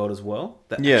photographs in the world as well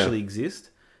that actually exist.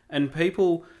 And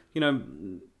people,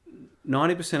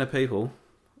 90% of people,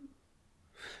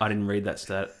 I didn't read that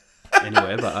stat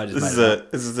anywhere, but I just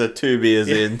this is a 2 beers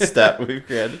in stat we've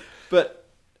created. But,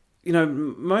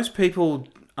 most people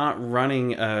aren't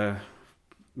running a,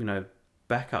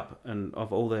 backup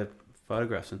of all their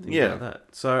photographs and things like that.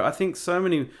 So I think so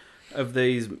many of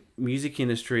these music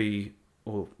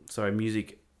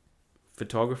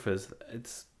photographers,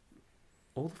 it's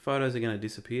all the photos are going to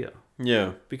disappear.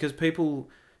 Yeah. Because people,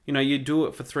 you do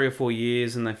it for 3 or 4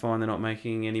 years and they find they're not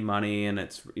making any money, and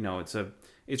it's,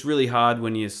 it's really hard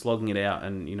when you're slogging it out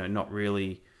and, not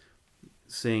really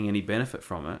seeing any benefit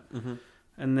from it. Mm-hmm.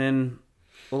 And then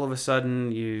all of a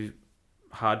sudden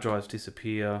hard drives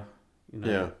disappear.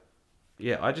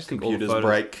 Yeah, I just think computers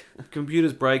break.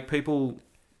 Computers break. People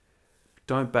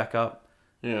don't back up.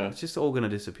 Yeah, it's just all going to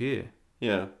disappear.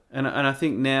 Yeah, and I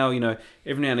think now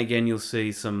every now and again you'll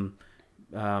see some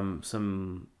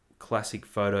classic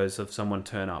photos of someone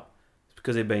turn up. It's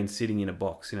because they've been sitting in a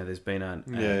box. There's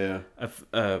been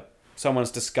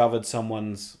someone's discovered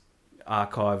someone's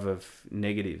archive of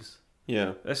negatives.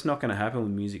 Yeah. That's not going to happen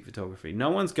with music photography.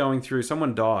 No one's going through,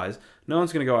 someone dies, no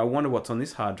one's going to go, I wonder what's on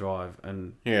this hard drive.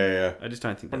 And I just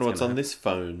don't think that's I wonder what's on this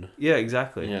phone. Yeah,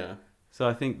 exactly. Yeah. So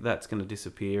I think that's going to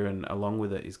disappear, and along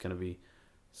with it is going to be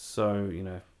so,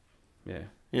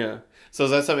 Yeah. So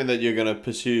is that something that you're going to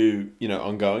pursue,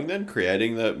 ongoing then?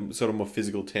 Creating that sort of more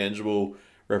physical, tangible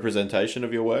representation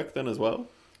of your work then as well?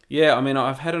 Yeah, I mean,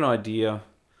 I've had an idea,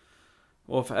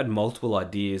 I've had multiple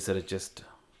ideas that are just,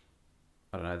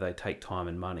 I don't know, they take time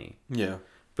and money. Yeah.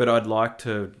 But I'd like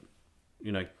to,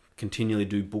 continually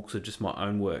do books of just my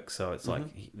own work. So it's like,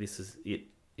 this is it.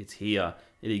 It's here.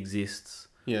 It exists.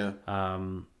 Yeah.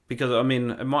 Because, I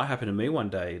mean, it might happen to me one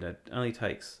day. It only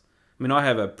takes... I mean, I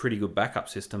have a pretty good backup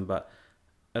system, but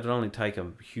it'd only take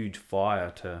a huge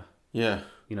fire to... Yeah.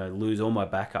 Lose all my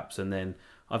backups. And then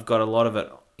I've got a lot of it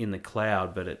in the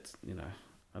cloud, but it's,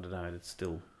 I don't know, it's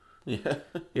still... Yeah.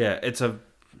 Yeah,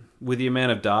 with the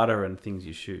amount of data and things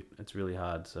you shoot, it's really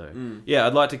hard. So, yeah,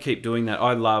 I'd like to keep doing that.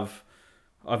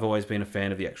 I've always been a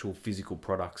fan of the actual physical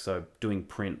products. So doing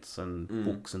prints and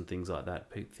books and things like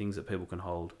that, things that people can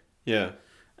hold. Yeah.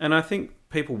 And I think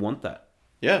people want that.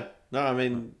 Yeah. No, I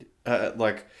mean,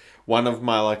 one of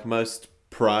my most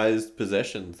prized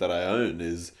possessions that I own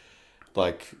is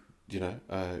a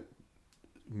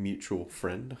mutual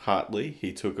friend, Hartley.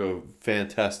 He took a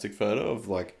fantastic photo of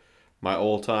my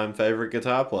all-time favorite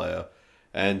guitar player,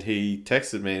 and he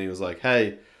texted me and he was like,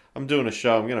 hey, I'm doing a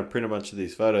show, I'm going to print a bunch of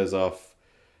these photos off,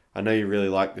 I know you really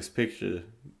like this picture,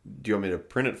 do you want me to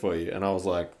print it for you? And I was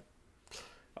like,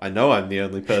 I know I'm the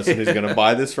only person who's going to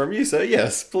buy this from you, so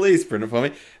yes, please print it for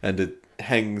me. And it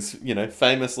hangs,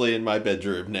 famously in my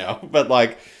bedroom now.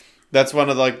 But that's one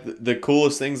of the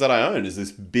coolest things that I own, is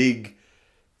this big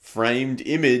framed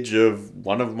image of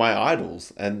one of my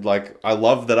idols. And I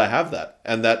love that I have that,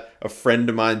 and that a friend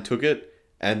of mine took it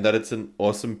and that it's an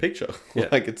awesome picture. Yeah.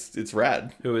 Like, it's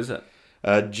rad. Who is it?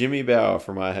 Jimmy Bauer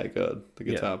from I Hate God, the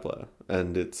guitar player.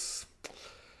 And it's,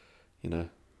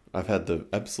 I've had the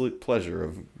absolute pleasure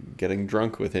of getting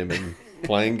drunk with him and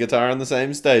playing guitar on the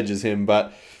same stage as him.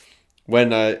 But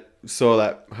when I saw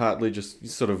that Hartley just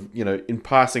sort of, in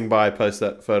passing by post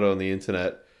that photo on the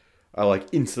internet, I like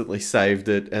instantly saved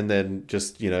it. And then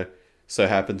just, so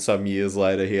happened some years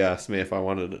later, he asked me if I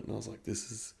wanted it. And I was like,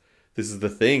 this is the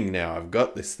thing now. I've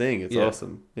got this thing. It's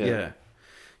awesome.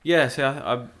 Yeah,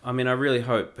 so I mean, I really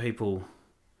hope people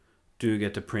do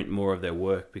get to print more of their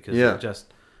work because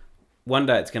one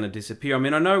day it's going to disappear. I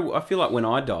mean, I feel like when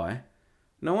I die,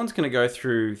 no one's going to go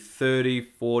through 30,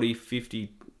 40,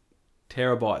 50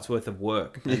 terabytes worth of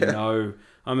work.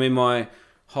 I mean, my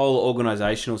whole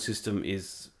organizational system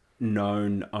is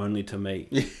known only to me.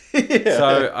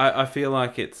 So I feel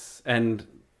like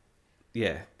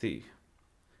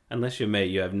unless you're me,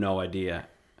 you have no idea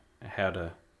how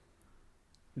to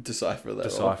decipher that.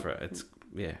 It's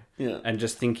and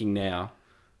just thinking now,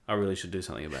 I really should do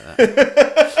something about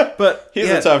that. But here's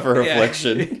a time for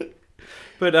reflection.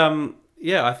 But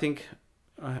I think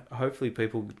hopefully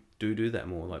people do that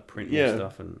more, like print more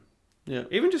stuff and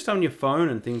even just on your phone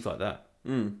and things like that.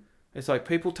 It's like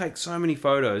people take so many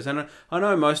photos, and I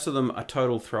know most of them are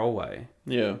total throwaway.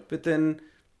 Yeah, but then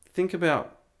think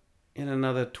about in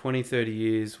another 20, 30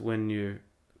 years when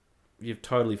you've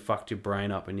totally fucked your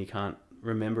brain up and you can't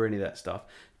remember any of that stuff.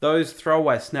 Those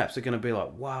throwaway snaps are going to be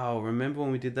like, wow, remember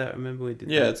when we did that? Remember we did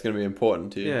that? Yeah, it's going to be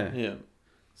important to you. Yeah.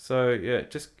 So,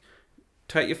 just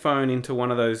take your phone into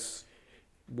one of those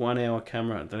 1 hour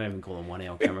camera. I don't even call them 1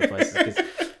 hour camera places.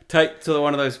 Take to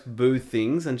one of those booth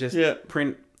things and just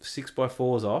print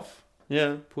 6x4s off.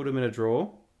 Yeah. Put them in a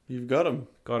drawer. You've got them.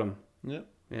 Got them. Yeah.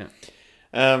 Yeah.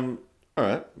 All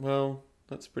right. Well,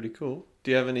 that's pretty cool.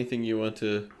 Do you have anything you want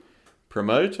to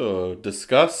promote or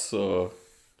discuss or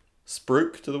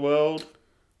spruik to the world?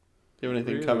 Do you have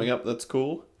anything coming up that's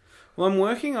cool? Well, I'm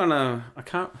working on I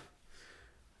can't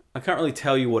really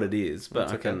tell you what it is, but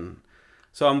that's can.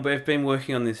 So I've been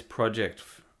working on this project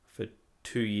for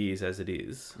 2 years as it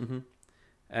is,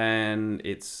 and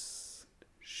it's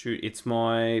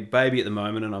my baby at the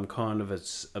moment, and I'm kind of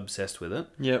obsessed with it.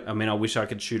 Yep. I mean, I wish I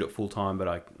could shoot it full time, but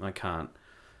I can't.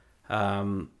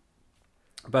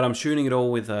 But I'm shooting it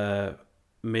all with a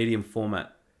medium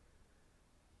format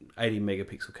 80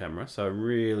 megapixel camera, so a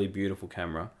really beautiful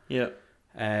camera. Yeah.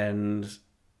 And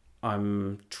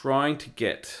I'm trying to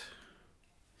get...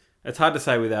 It's hard to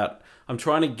say without... I'm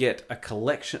trying to get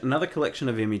another collection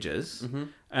of images,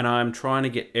 and I'm trying to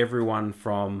get everyone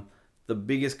from the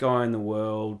biggest guy in the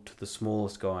world to the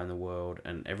smallest guy in the world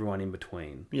and everyone in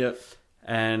between. Yeah.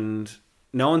 And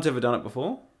no one's ever done it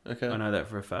before. Okay. I know that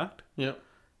for a fact. Yeah.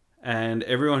 And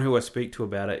everyone who I speak to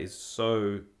about it is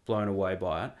so blown away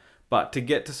by it. But to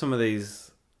get to some of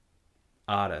these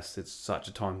artists, it's such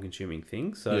a time-consuming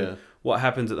thing. So what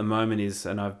happens at the moment is,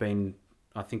 and I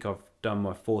think I've done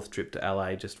my 4th trip to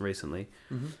LA just recently,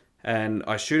 and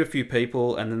I shoot a few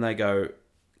people, and then they go,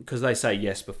 because they say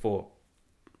yes before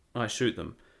I shoot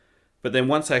them. But then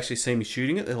once they actually see me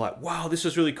shooting it, they're like, wow, this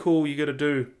is really cool. You got to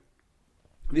do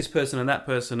this person and that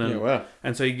person. And,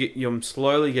 and so you're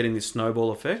slowly getting this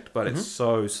snowball effect, but it's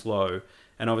so slow.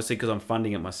 And obviously, because I'm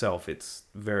funding it myself, it's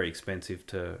very expensive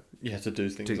to do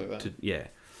things like that.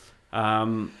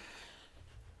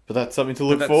 But that's something to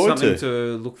look forward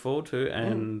to.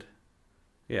 And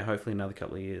hopefully another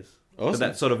couple of years. Awesome. But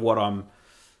that's sort of what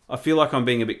I feel like I'm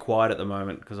being a bit quiet at the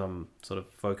moment because I'm sort of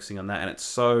focusing on that. And it's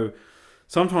so...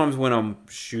 Sometimes when I'm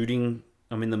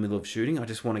in the middle of shooting, I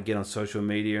just want to get on social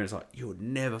media and it's like, you would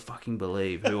never fucking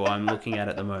believe who I'm looking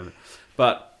at the moment.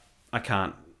 But I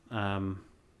can't.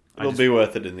 It'll be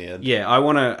worth it in the end. Yeah, I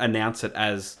want to announce it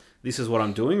as this is what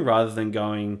I'm doing rather than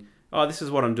going, oh, this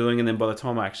is what I'm doing, and then by the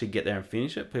time I actually get there and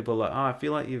finish it, people are like, oh, I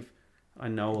feel like I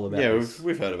know all about this. Yeah,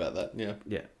 we've heard about that,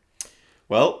 Yeah.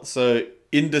 Well, so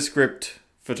indescript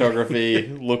photography,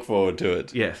 look forward to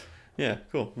it. Yes. Yeah,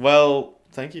 cool. Well,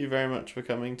 thank you very much for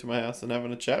coming to my house and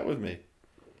having a chat with me.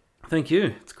 Thank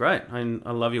you. It's great. I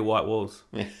love your white walls.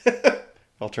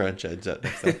 I'll try and change that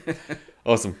next time.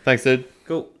 Awesome. Thanks, dude.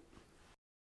 Cool.